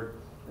covered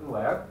in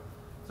lab.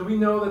 So we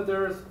know that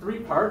there's three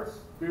parts.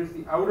 There's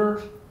the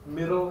outer,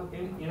 middle,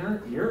 and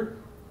inner ear.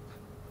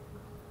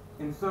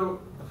 And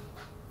so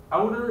the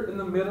outer and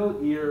the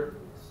middle ear,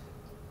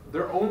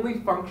 their only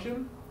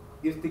function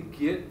is to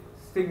get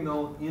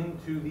signal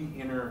into the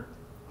inner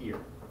ear.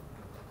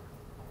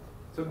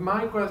 So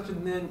my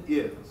question then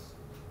is,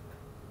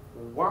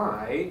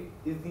 why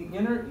is the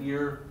inner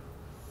ear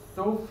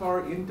so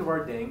far into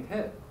our danged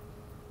head?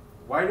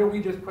 Why don't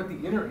we just put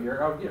the inner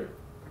ear out here?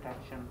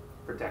 Protection.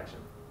 Protection.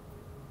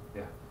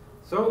 Yeah.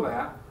 So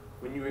that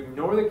when you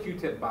ignore the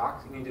Q-tip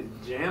box and you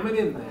just jam it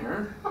in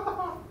there,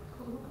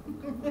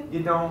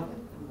 you don't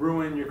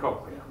ruin your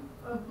cochlea.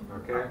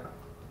 Okay?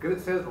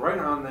 Because it says right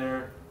on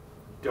there,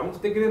 don't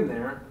stick it in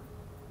there.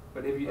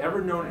 But have you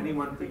ever known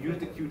anyone who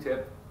used a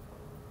Q-tip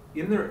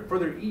in for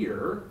their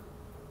ear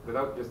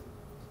without just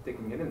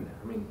sticking it in there?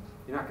 I mean,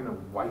 you're not going to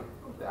wipe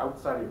the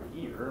outside of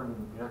your ear. I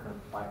mean, you're not going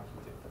to buy a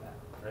Q-tip for that,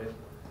 right?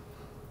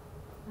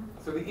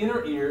 So the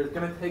inner ear is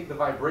going to take the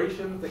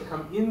vibrations that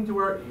come into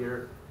our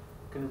ear,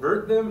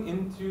 convert them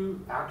into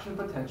action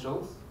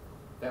potentials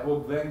that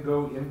will then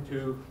go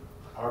into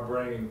our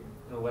brain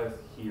and let us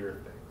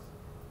hear things.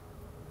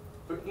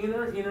 So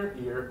inner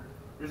ear,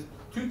 there's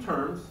two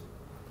terms.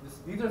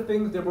 These are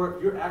things that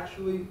you're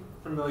actually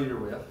familiar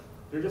with.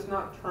 They're just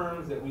not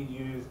terms that we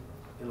use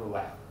in the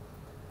lab.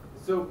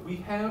 So we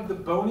have the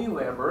bony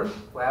labyrinth,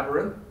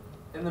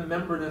 and the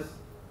membranous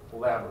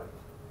labyrinth.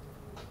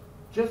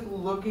 Just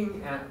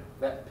looking at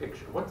that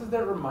picture, what does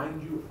that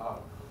remind you of?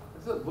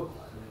 What does it look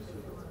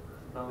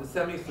like? The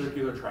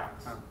semicircular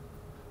tracts.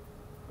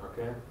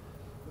 Okay?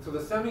 So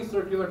the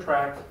semicircular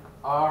tracts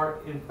are,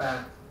 in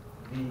fact,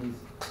 these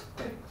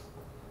things.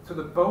 So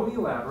the bony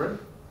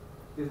labyrinth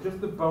is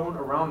just the bone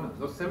around them.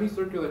 Those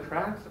semicircular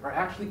tracts are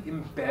actually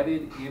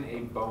embedded in a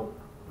bone.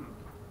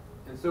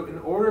 And so in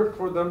order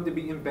for them to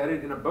be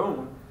embedded in a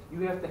bone, you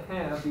have to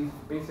have these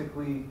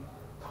basically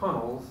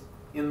tunnels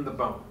in the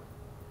bone.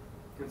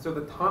 And so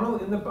the tunnel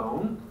in the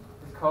bone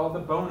is called the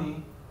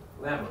bony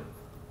labyrinth.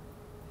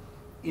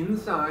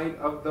 Inside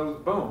of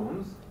those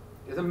bones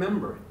is a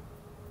membrane.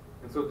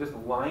 And so just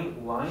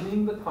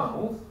lining the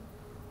tunnels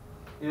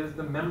is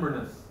the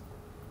membranous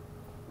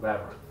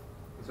labyrinth.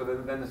 And so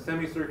then the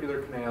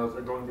semicircular canals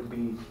are going to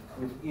be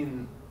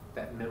within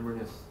that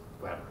membranous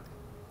labyrinth.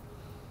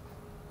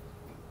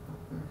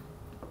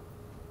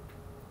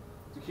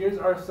 So here's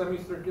our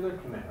semicircular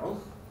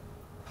canals.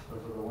 So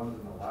for the ones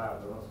in the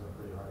lab, they're also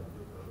pretty hard to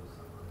get those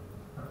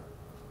somewhere.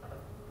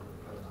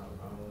 Cutting out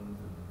bones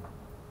and.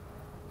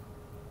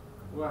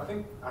 Well, I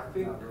think Not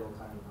real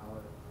time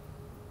palette.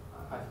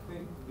 I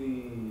think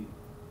the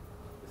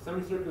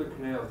semicircular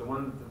canals, the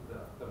one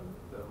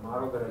the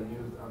model that I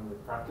used on the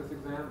practice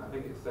exam, I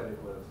think it said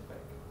it was fake.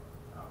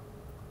 Oh.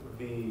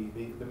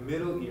 The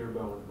middle ear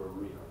bones were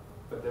real,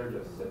 but they're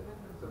just sitting there,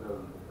 so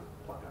those you can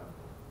just pluck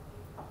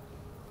out.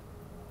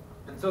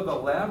 And so the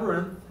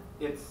labyrinth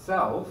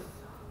itself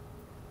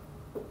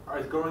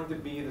is going to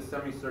be the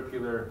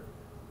semicircular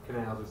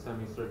canals or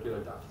semicircular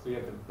ducts. So you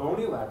have the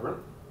bony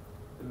labyrinth,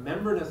 the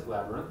membranous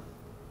labyrinth,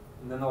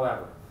 and then the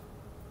labyrinth.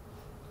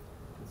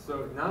 And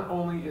so not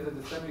only is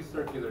it the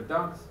semicircular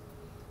ducts,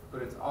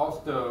 but it's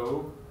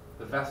also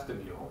the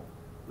vestibule,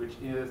 which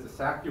is the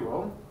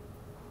saccule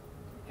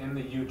and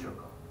the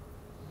utricle.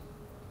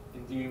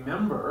 And do you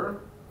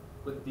remember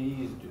what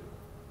these do?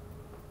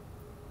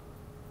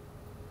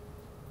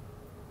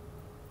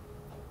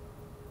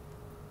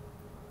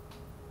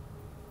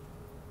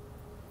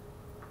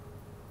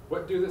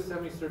 What do the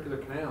semicircular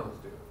canals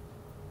do?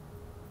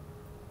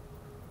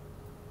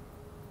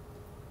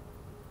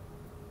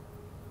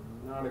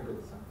 Not a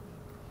good sign.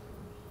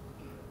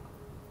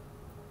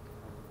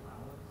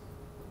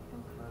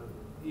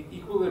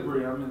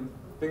 Equilibrium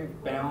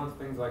and balance,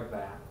 things like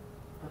that.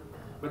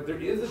 But there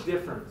is a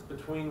difference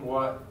between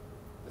what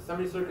the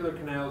semicircular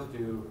canals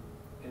do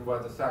and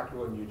what the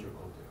saccule and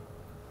utricle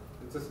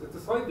do. It's a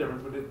slight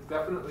difference, but it's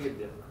definitely a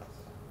difference.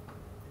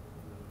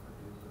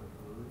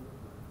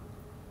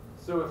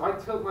 So if I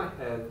tilt my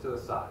head to the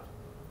side,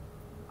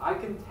 I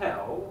can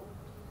tell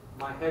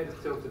my head is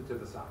tilted to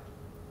the side.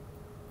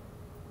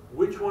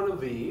 Which one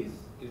of these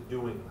is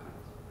doing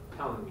that,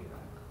 telling me that?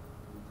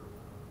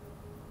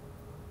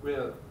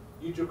 Well,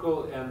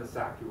 utricle and the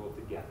saccule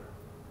together.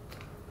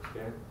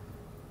 Okay?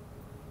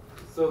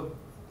 So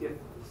if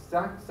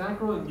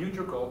sacral and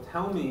utricle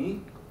tell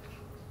me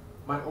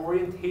my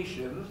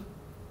orientation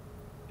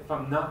if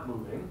I'm not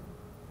moving,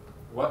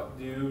 what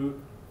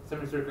do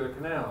semicircular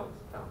canals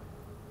tell me?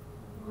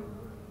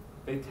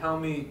 They tell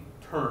me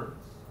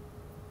turns.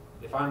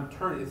 If I'm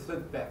turning, it's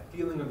that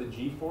feeling of the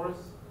G-force,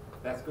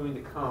 that's going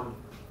to come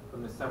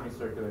from the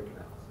semicircular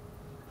canals.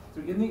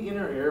 So in the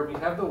inner ear, we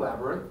have the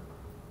labyrinth,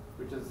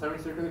 which is the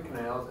semicircular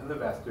canals and the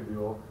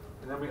vestibule,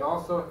 and then we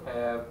also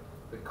have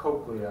the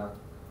cochlea,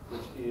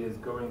 which is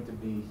going to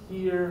be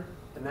here,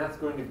 and that's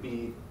going to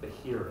be the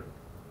hearing.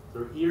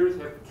 So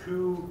ears have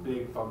two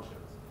big functions.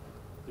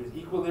 There's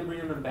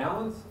equilibrium and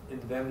balance,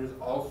 and then there's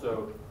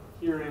also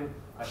hearing.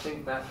 I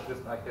think that's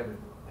just, I had an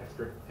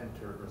extra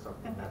enter or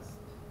something. That's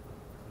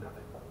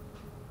nothing.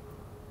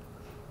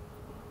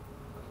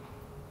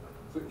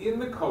 So in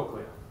the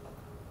cochlea,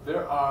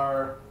 there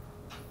are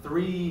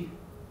three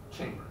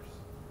chambers: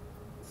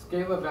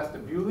 scala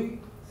vestibuli,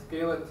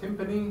 scala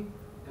tympani,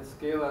 and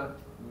scala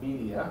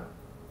media.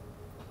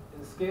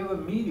 And scala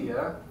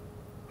media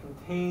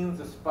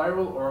contains a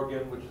spiral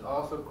organ, which is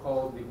also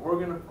called the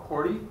organ of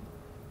Corti.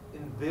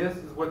 And this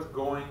is what's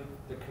going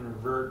to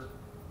convert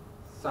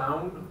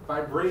sound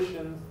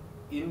vibrations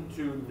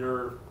into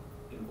nerve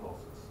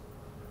impulses.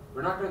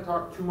 We're not going to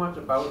talk too much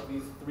about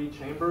these three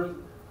chambers,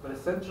 but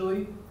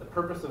essentially the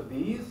purpose of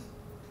these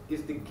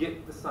is to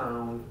get the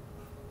sound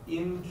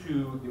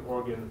into the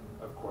organ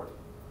of Corti.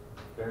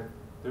 Okay?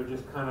 They're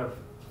just kind of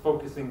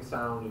focusing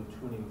sound and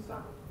tuning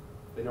sound.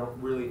 They don't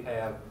really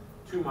have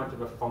too much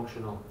of a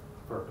functional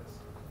purpose.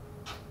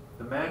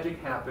 The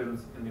magic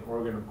happens in the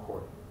organ of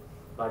Corti.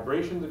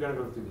 Vibrations are going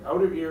to go through the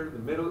outer ear, the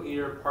middle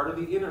ear, part of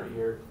the inner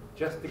ear,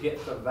 just to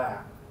get to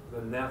that.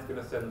 Then that's going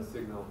to send the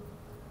signal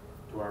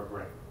to our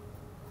brain.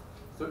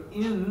 So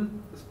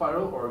in the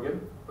spiral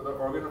organ, or the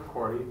organ of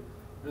Corti,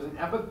 there's an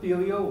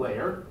epithelial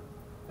layer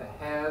that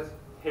has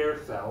hair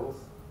cells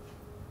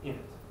in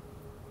it.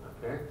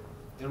 Okay?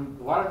 And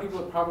a lot of people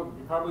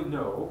you probably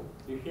know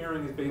your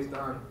hearing is based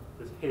on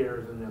there's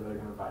hairs in there that are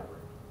going to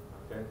vibrate.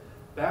 Okay?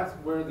 That's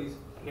where these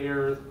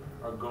hairs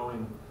are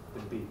going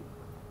to be.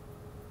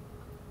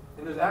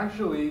 And there's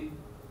actually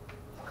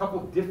a couple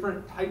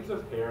different types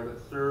of hair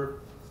that serve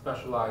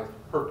specialized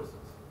purposes.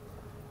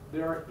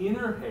 There are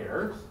inner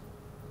hairs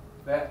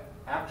that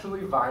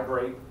actually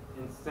vibrate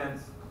and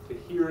sense the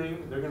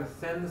hearing. They're going to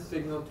send the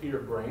signal to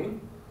your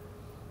brain.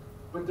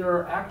 But there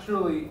are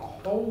actually a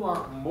whole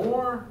lot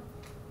more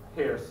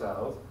hair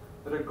cells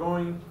that are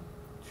going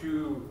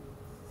to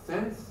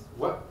sense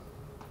what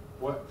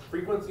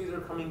frequencies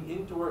are coming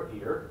into our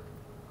ear,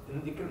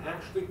 and you can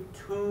actually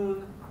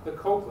tune the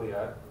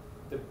cochlea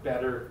to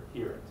better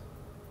hear it.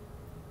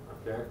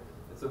 Okay?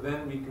 And so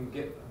then we can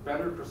get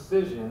better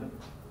precision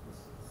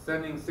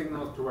sending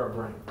signals to our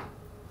brain.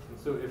 And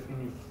so if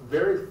you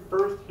very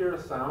first hear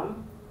a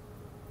sound,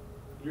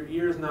 your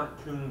ear is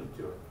not tuned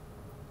to it.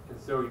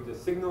 And so the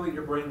signal that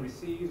your brain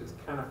receives is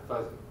kind of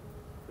fuzzy.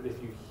 But if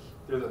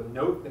there's a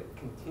note that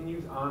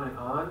continues on and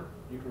on,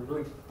 you can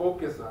really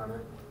focus on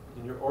it,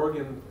 and your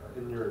organ,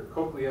 in your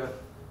cochlea,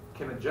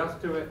 can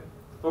adjust to it,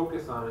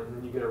 focus on it, and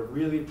then you get a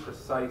really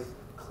precise,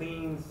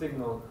 clean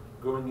signal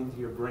going into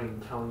your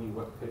brain telling you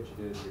what pitch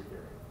it is you're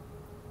hearing.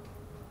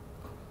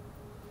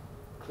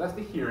 That's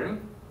the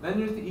hearing. Then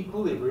there's the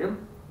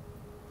equilibrium.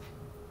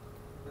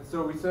 And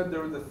so we said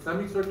there was the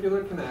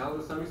semicircular canal,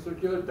 the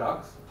semicircular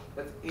ducts.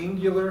 That's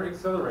angular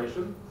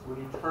acceleration, so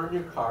when you turn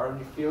your car and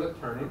you feel it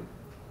turning.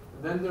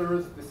 And then there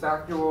is the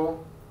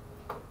saccule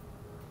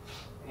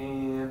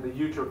and the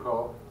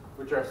utricle,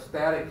 which are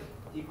static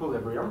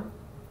equilibrium.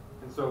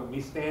 And so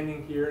me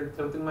standing here and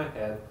tilting my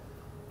head,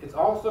 it's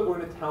also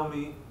going to tell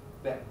me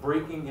that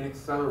braking and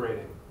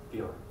accelerating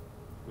feeling.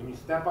 When you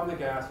step on the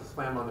gas and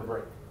slam on the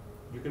brake,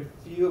 you can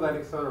feel that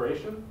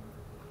acceleration.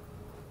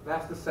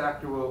 That's the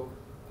saccule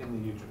and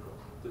the utricle.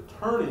 The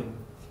turning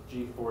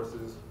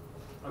g-forces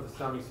are the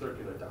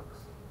semicircular ducts.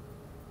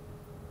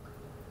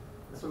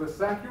 And so the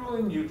saccule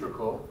and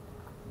utricle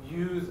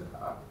use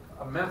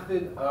a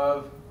method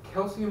of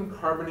calcium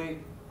carbonate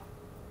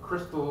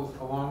crystals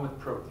along with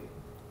protein.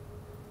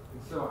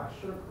 And so I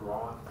should have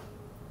drawn.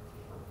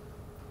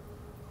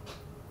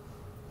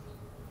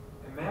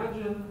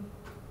 Imagine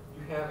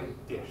you have a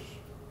dish,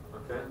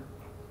 okay?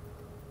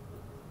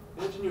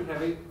 Imagine you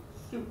have a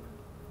soup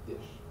dish,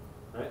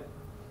 right?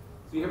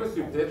 So you have a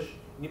soup dish,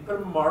 and you put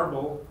a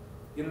marble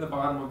in the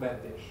bottom of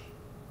that dish,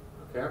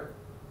 okay?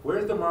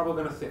 Where's the marble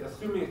going to sit?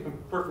 Assuming it's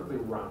perfectly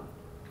round.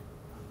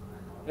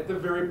 At the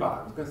very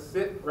bottom. It's going to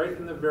sit right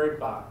in the very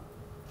bottom.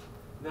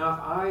 Now if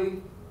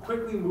I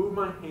quickly move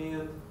my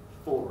hand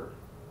forward,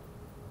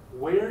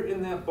 where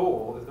in that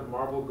bowl is the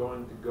marble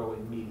going to go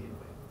immediately?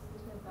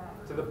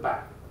 To the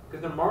back.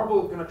 Because the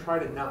marble is going to try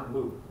to not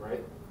move,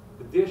 right?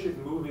 The dish is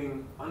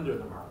moving under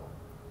the marble.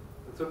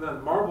 And so the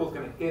marble is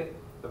going to hit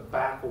the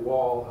back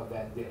wall of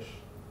that dish.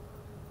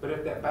 But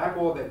if that back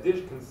wall of that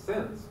dish can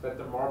sense that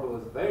the marble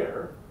is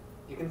there,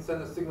 it can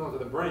send a signal to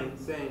the brain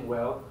saying,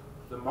 well,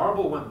 the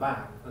marble went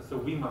back, and so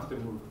we must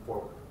have moved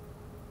forward.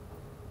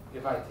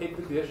 If I take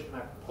the dish and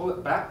I pull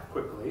it back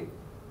quickly,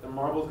 the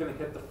marble is going to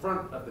hit the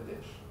front of the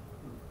dish.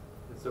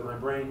 And so my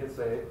brain can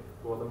say,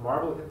 well, the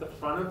marble hit the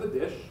front of the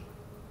dish,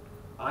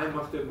 I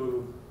must have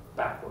moved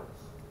backwards.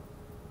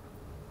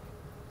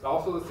 It's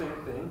also the same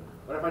thing.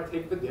 What if I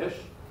take the dish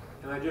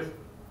and I just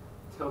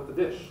tilt the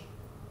dish?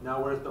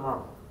 Now where's the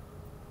marble?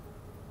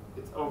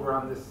 It's over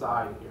on this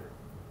side here.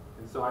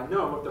 And so I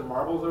know if the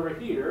marble's over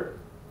here,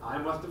 I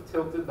must have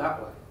tilted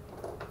that way.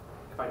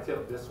 If I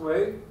tilt this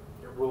way,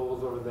 it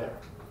rolls over there.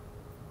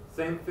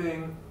 Same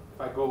thing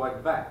if I go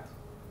like that.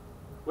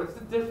 What's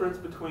the difference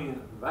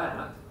between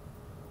that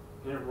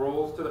and it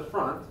rolls to the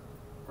front,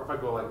 or if I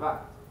go like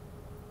that?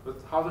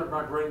 How's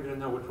my brain going to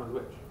know which one's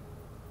which?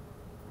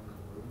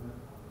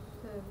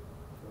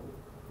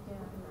 Yeah, and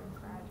then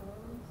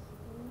gradually.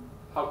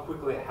 How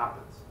quickly it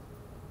happens.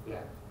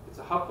 Yeah. It's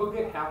how quickly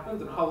it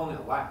happens and how long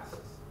it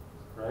lasts.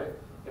 Right?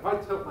 If I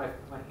tilt my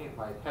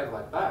head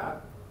like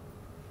that,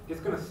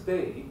 it's going to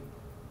stay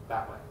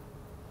that way.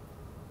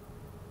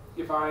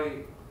 If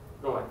I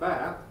go like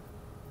that,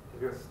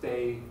 it's going to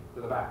stay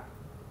to the back.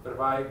 But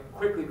if I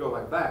quickly go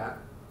like that,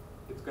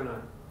 it's going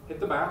to hit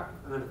the back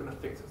and then it's going to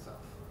fix itself.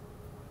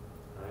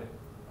 Right?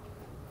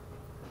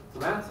 So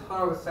that's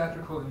how the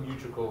saccule and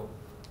utricle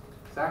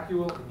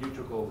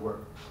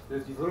work.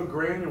 There's these little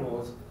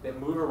granules that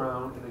move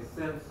around and they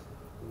sense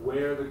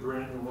where the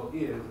granule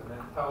is, and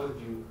that tells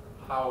you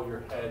how your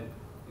head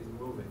is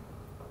moving.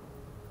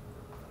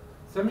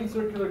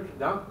 Semicircular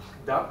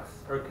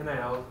ducts or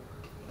canals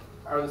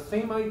are the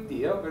same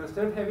idea, but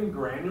instead of having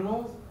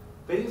granules,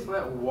 they just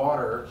let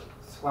water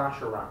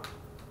slash around.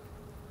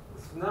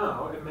 So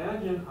now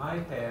imagine I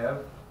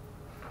have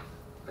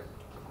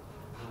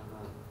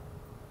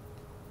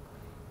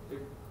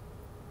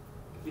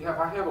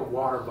I have a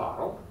water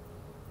bottle.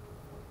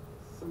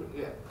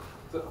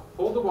 So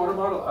hold the water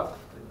bottle up.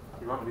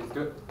 You want me to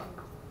do it?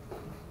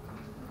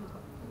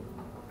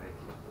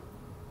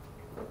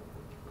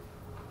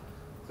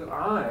 So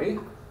I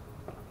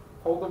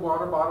hold the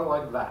water bottle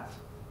like that,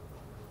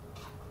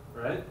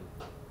 right?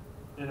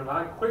 And if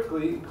I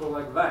quickly go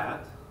like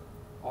that,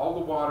 all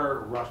the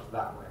water rushed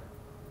that way.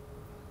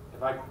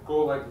 If I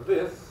go like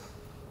this,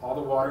 all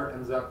the water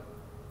ends up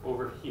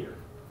over here.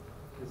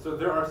 And so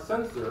there are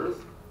sensors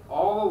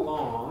all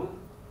along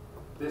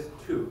this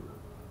tube.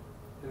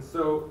 And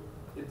so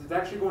it's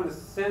actually going to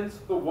sense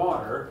the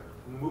water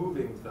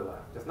moving to the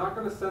left. It's not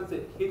going to sense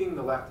it hitting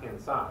the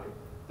left-hand side.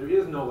 There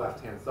is no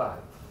left-hand side.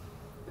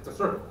 It's a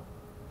circle.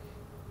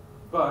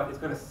 But it's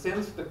going to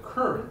sense the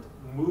current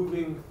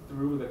moving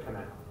through the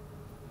canal.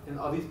 And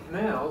all these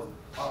canals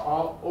are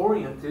all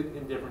oriented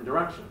in different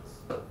directions.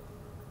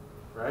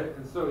 Right?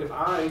 And so if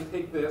I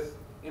take this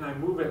and I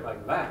move it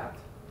like that,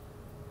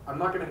 I'm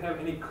not going to have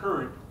any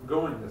current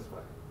going this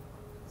way.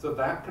 So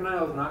that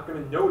canal is not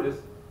going to notice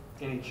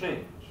any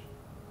change.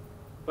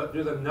 But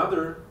there's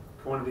another,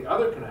 one of the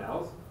other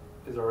canals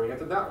is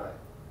oriented that way.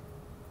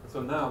 And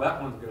so now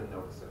that one's going to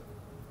notice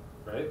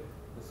it, right?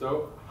 And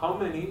so how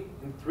many,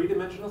 in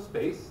three-dimensional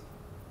space,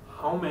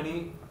 how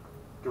many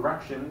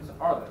directions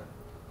are there?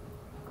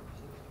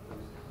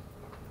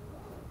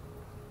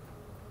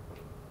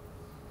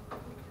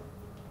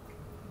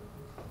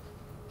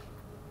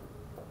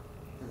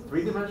 In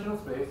three-dimensional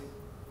space,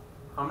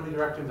 how many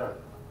directions are there?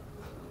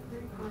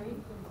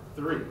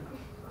 Three.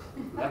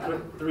 That's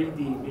what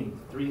 3D means,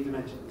 three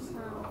dimensions.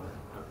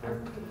 Okay.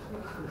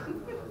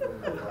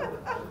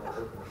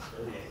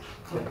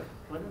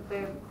 Wouldn't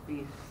there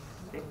be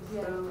 6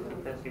 though,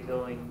 because you're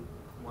going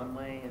one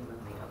way and then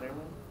the other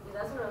way?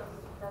 Yeah,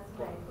 that's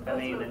my. I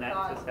mean, an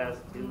axis has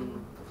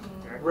 2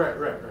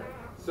 directions. Right.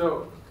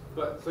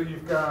 So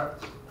you've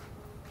got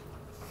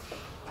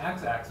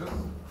x-axis,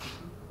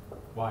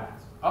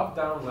 y-axis, up,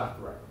 down, left,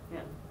 right. Yeah.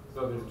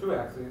 So there's 2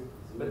 axes,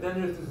 but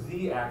then there's the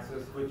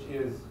z-axis, which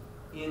is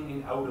in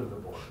and out of the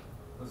board.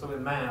 And so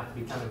in math,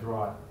 we kind of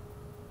draw it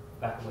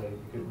that way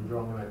because we're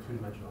drawing on a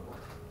 2-dimensional board.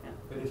 Yeah.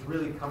 But it's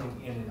really coming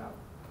in and out.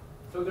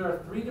 So there are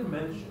 3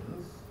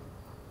 dimensions,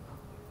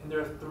 and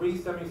there are 3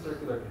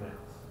 semicircular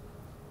canals,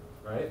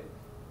 right?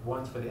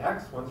 One's for the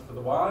x, one's for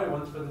the y,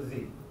 one's for the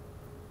z.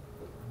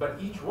 But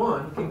each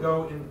one can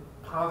go in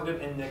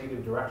positive and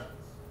negative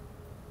directions.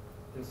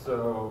 And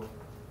so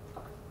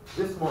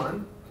this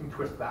one can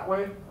twist that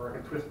way, or it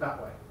can twist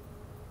that way.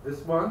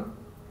 This one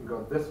can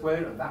go this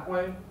way or that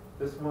way.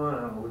 This one,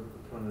 I don't know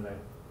which one did I,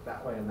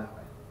 that way and that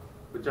way.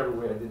 Whichever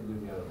way I didn't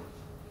do the other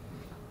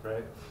one,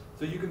 right?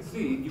 So you can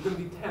see, you can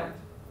detect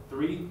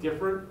 3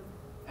 different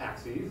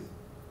axes,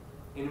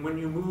 and when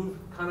you move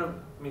kind of,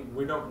 I mean,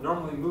 we don't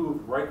normally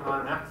move right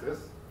on an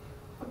axis.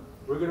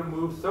 We're going to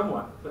move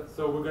somewhat, but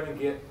so we're going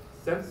to get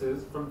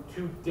senses from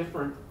 2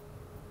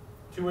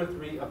 or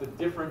 3 of the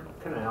different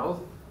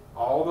canals.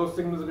 All those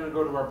signals are going to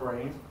go to our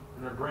brain,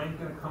 and our brain's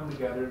going to come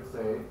together and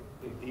say,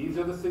 if these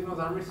are the signals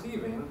I'm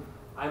receiving,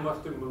 I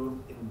must have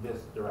moved in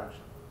this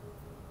direction.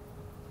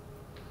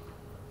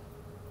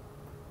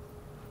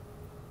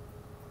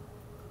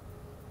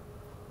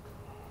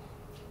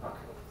 Okay,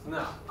 so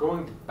now,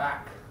 going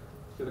back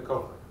to the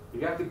cochlea. We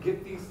have to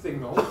get these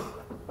signals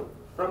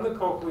from the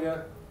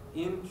cochlea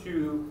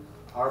into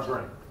our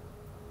brain.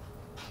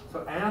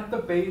 So at the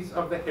base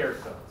of the hair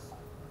cells,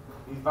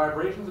 these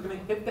vibrations are going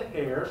to hit the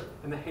hair,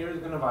 and the hair is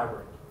going to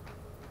vibrate.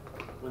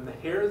 When the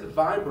hairs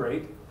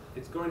vibrate,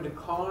 it's going to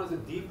cause a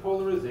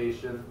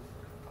depolarization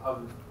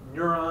of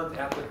neurons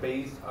at the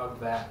base of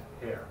that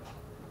hair.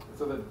 And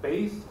so the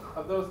base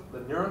of the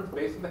neurons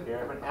base of the hair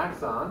have an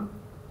axon.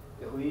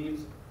 It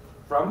leads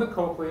from the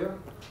cochlea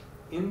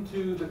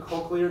into the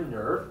cochlear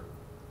nerve,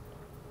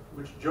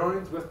 which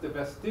joins with the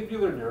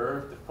vestibular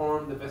nerve to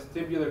form the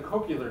vestibular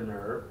cochlear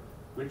nerve,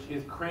 which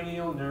is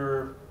cranial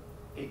nerve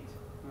 8.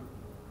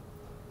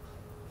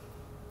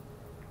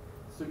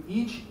 So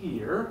each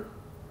ear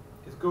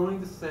is going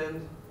to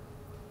send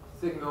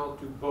signal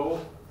to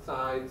both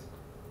sides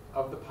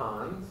of the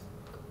pons,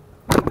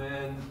 and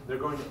then they're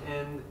going to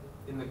end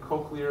in the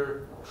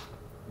cochlear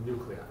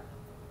nuclei.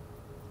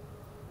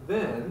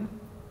 Then,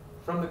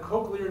 from the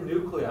cochlear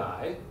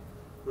nuclei,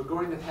 we're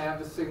going to have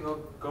the signal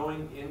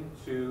going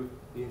into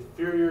the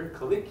inferior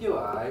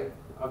colliculi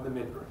of the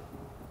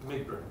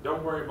midbrain.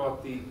 Don't worry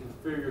about the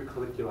inferior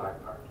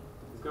colliculi part.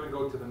 It's going to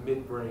go to the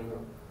midbrain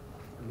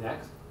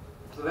next.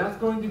 So that's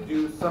going to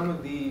do some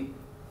of the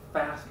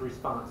fast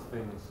response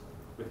things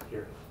with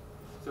hearing.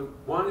 So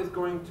one is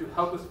going to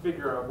help us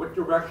figure out what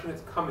direction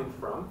it's coming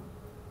from.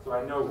 So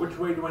I know which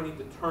way do I need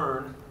to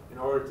turn in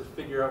order to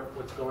figure out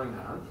what's going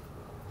on.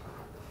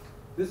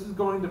 This is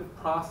going to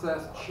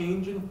process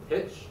change in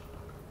pitch.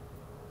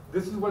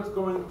 This is what's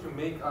going to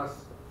make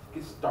us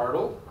get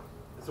startled.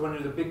 So when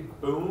there's a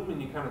big boom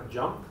and you kind of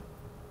jump,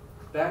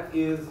 that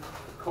is the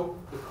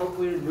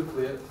cochlear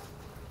nucleus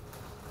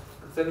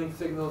sending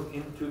signals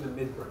into the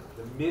midbrain.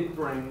 The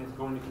midbrain is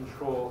going to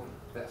control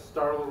that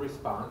startle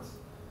response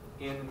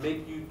and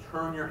make you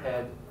turn your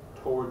head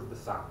towards the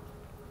sound.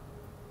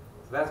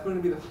 So that's going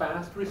to be the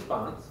fast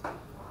response.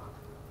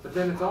 But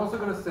then it's also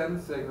going to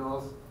send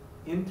signals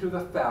into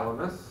the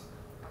thalamus.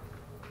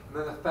 And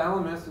then the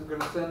thalamus is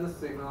going to send the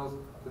signals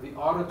to the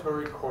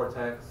auditory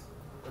cortex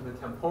and the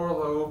temporal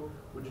lobe,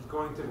 which is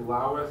going to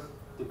allow us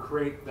to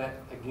create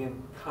that,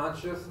 again,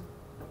 conscious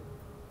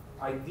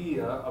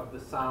idea of the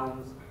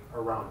sounds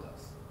around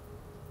us.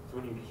 So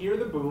when you hear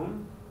the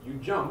boom, you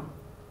jump,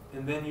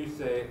 and then you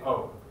say,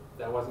 oh,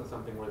 that wasn't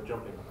something worth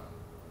jumping about.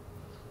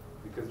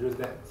 Because there's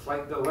that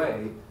slight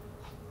delay,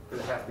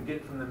 because it has to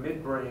get from the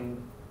midbrain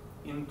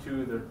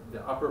into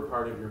the upper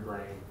part of your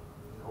brain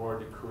in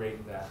order to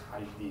create that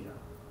idea.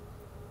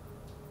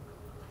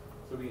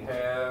 So we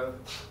have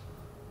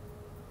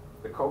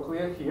the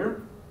cochlea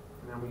here,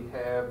 and then we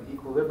have the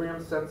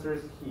equilibrium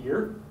sensors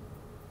here.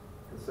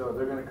 And so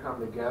they're going to come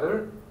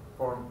together,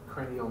 form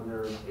cranial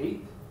nerve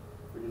 8,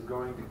 which is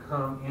going to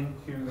come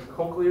into the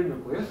cochlear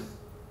nucleus.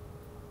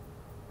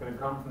 It's going to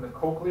come from the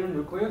cochlear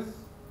nucleus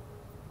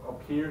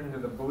up here into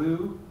the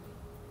blue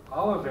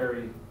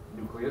olivary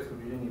nucleus,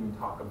 which we didn't even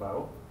talk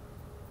about.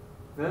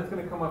 Then it's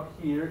going to come up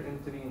here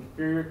into the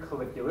inferior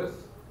colliculus,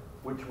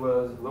 which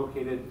was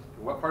located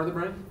in what part of the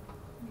brain?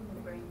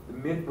 The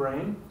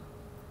midbrain.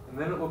 And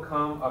then it will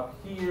come up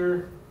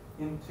here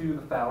into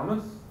the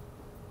thalamus.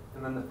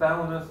 And then the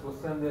thalamus will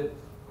send it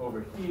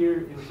over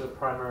here into the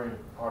primary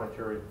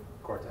auditory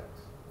cortex.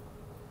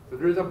 So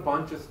there's a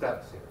bunch of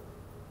steps here.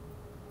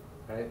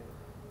 Okay?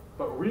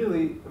 But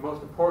really, the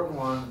most important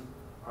ones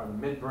are the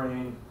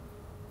midbrain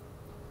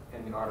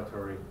and the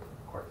auditory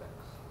cortex.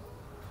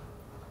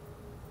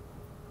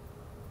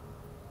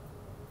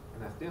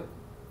 And that's it.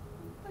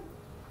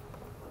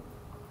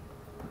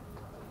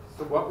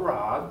 So what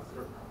rods,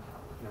 or,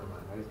 never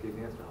mind, I just gave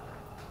the answer.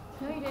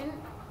 No, you didn't.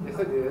 Yes,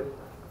 I did.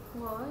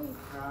 Why?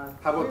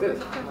 How about this?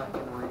 Black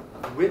and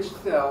white. Which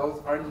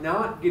cells are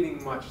not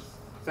getting much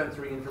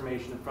sensory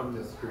information from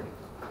this screen?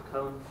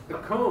 Cones. The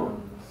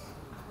cones.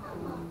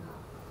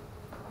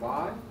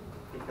 Why?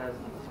 Because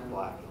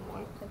Black and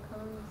white. The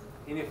cones.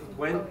 And if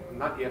when,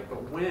 not if,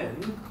 but when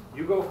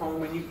you go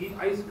home and you eat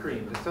ice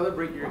cream to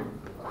celebrate your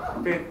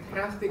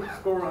fantastic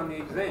score on the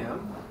exam,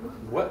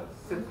 what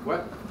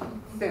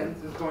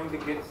sense is going to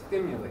get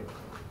stimulated?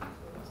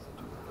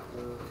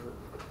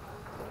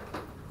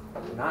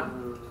 Not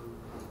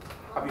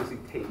obviously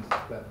taste,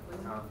 but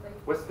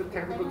what's the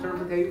technical term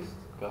for taste?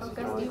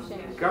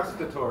 Gustation.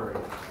 Gustatory.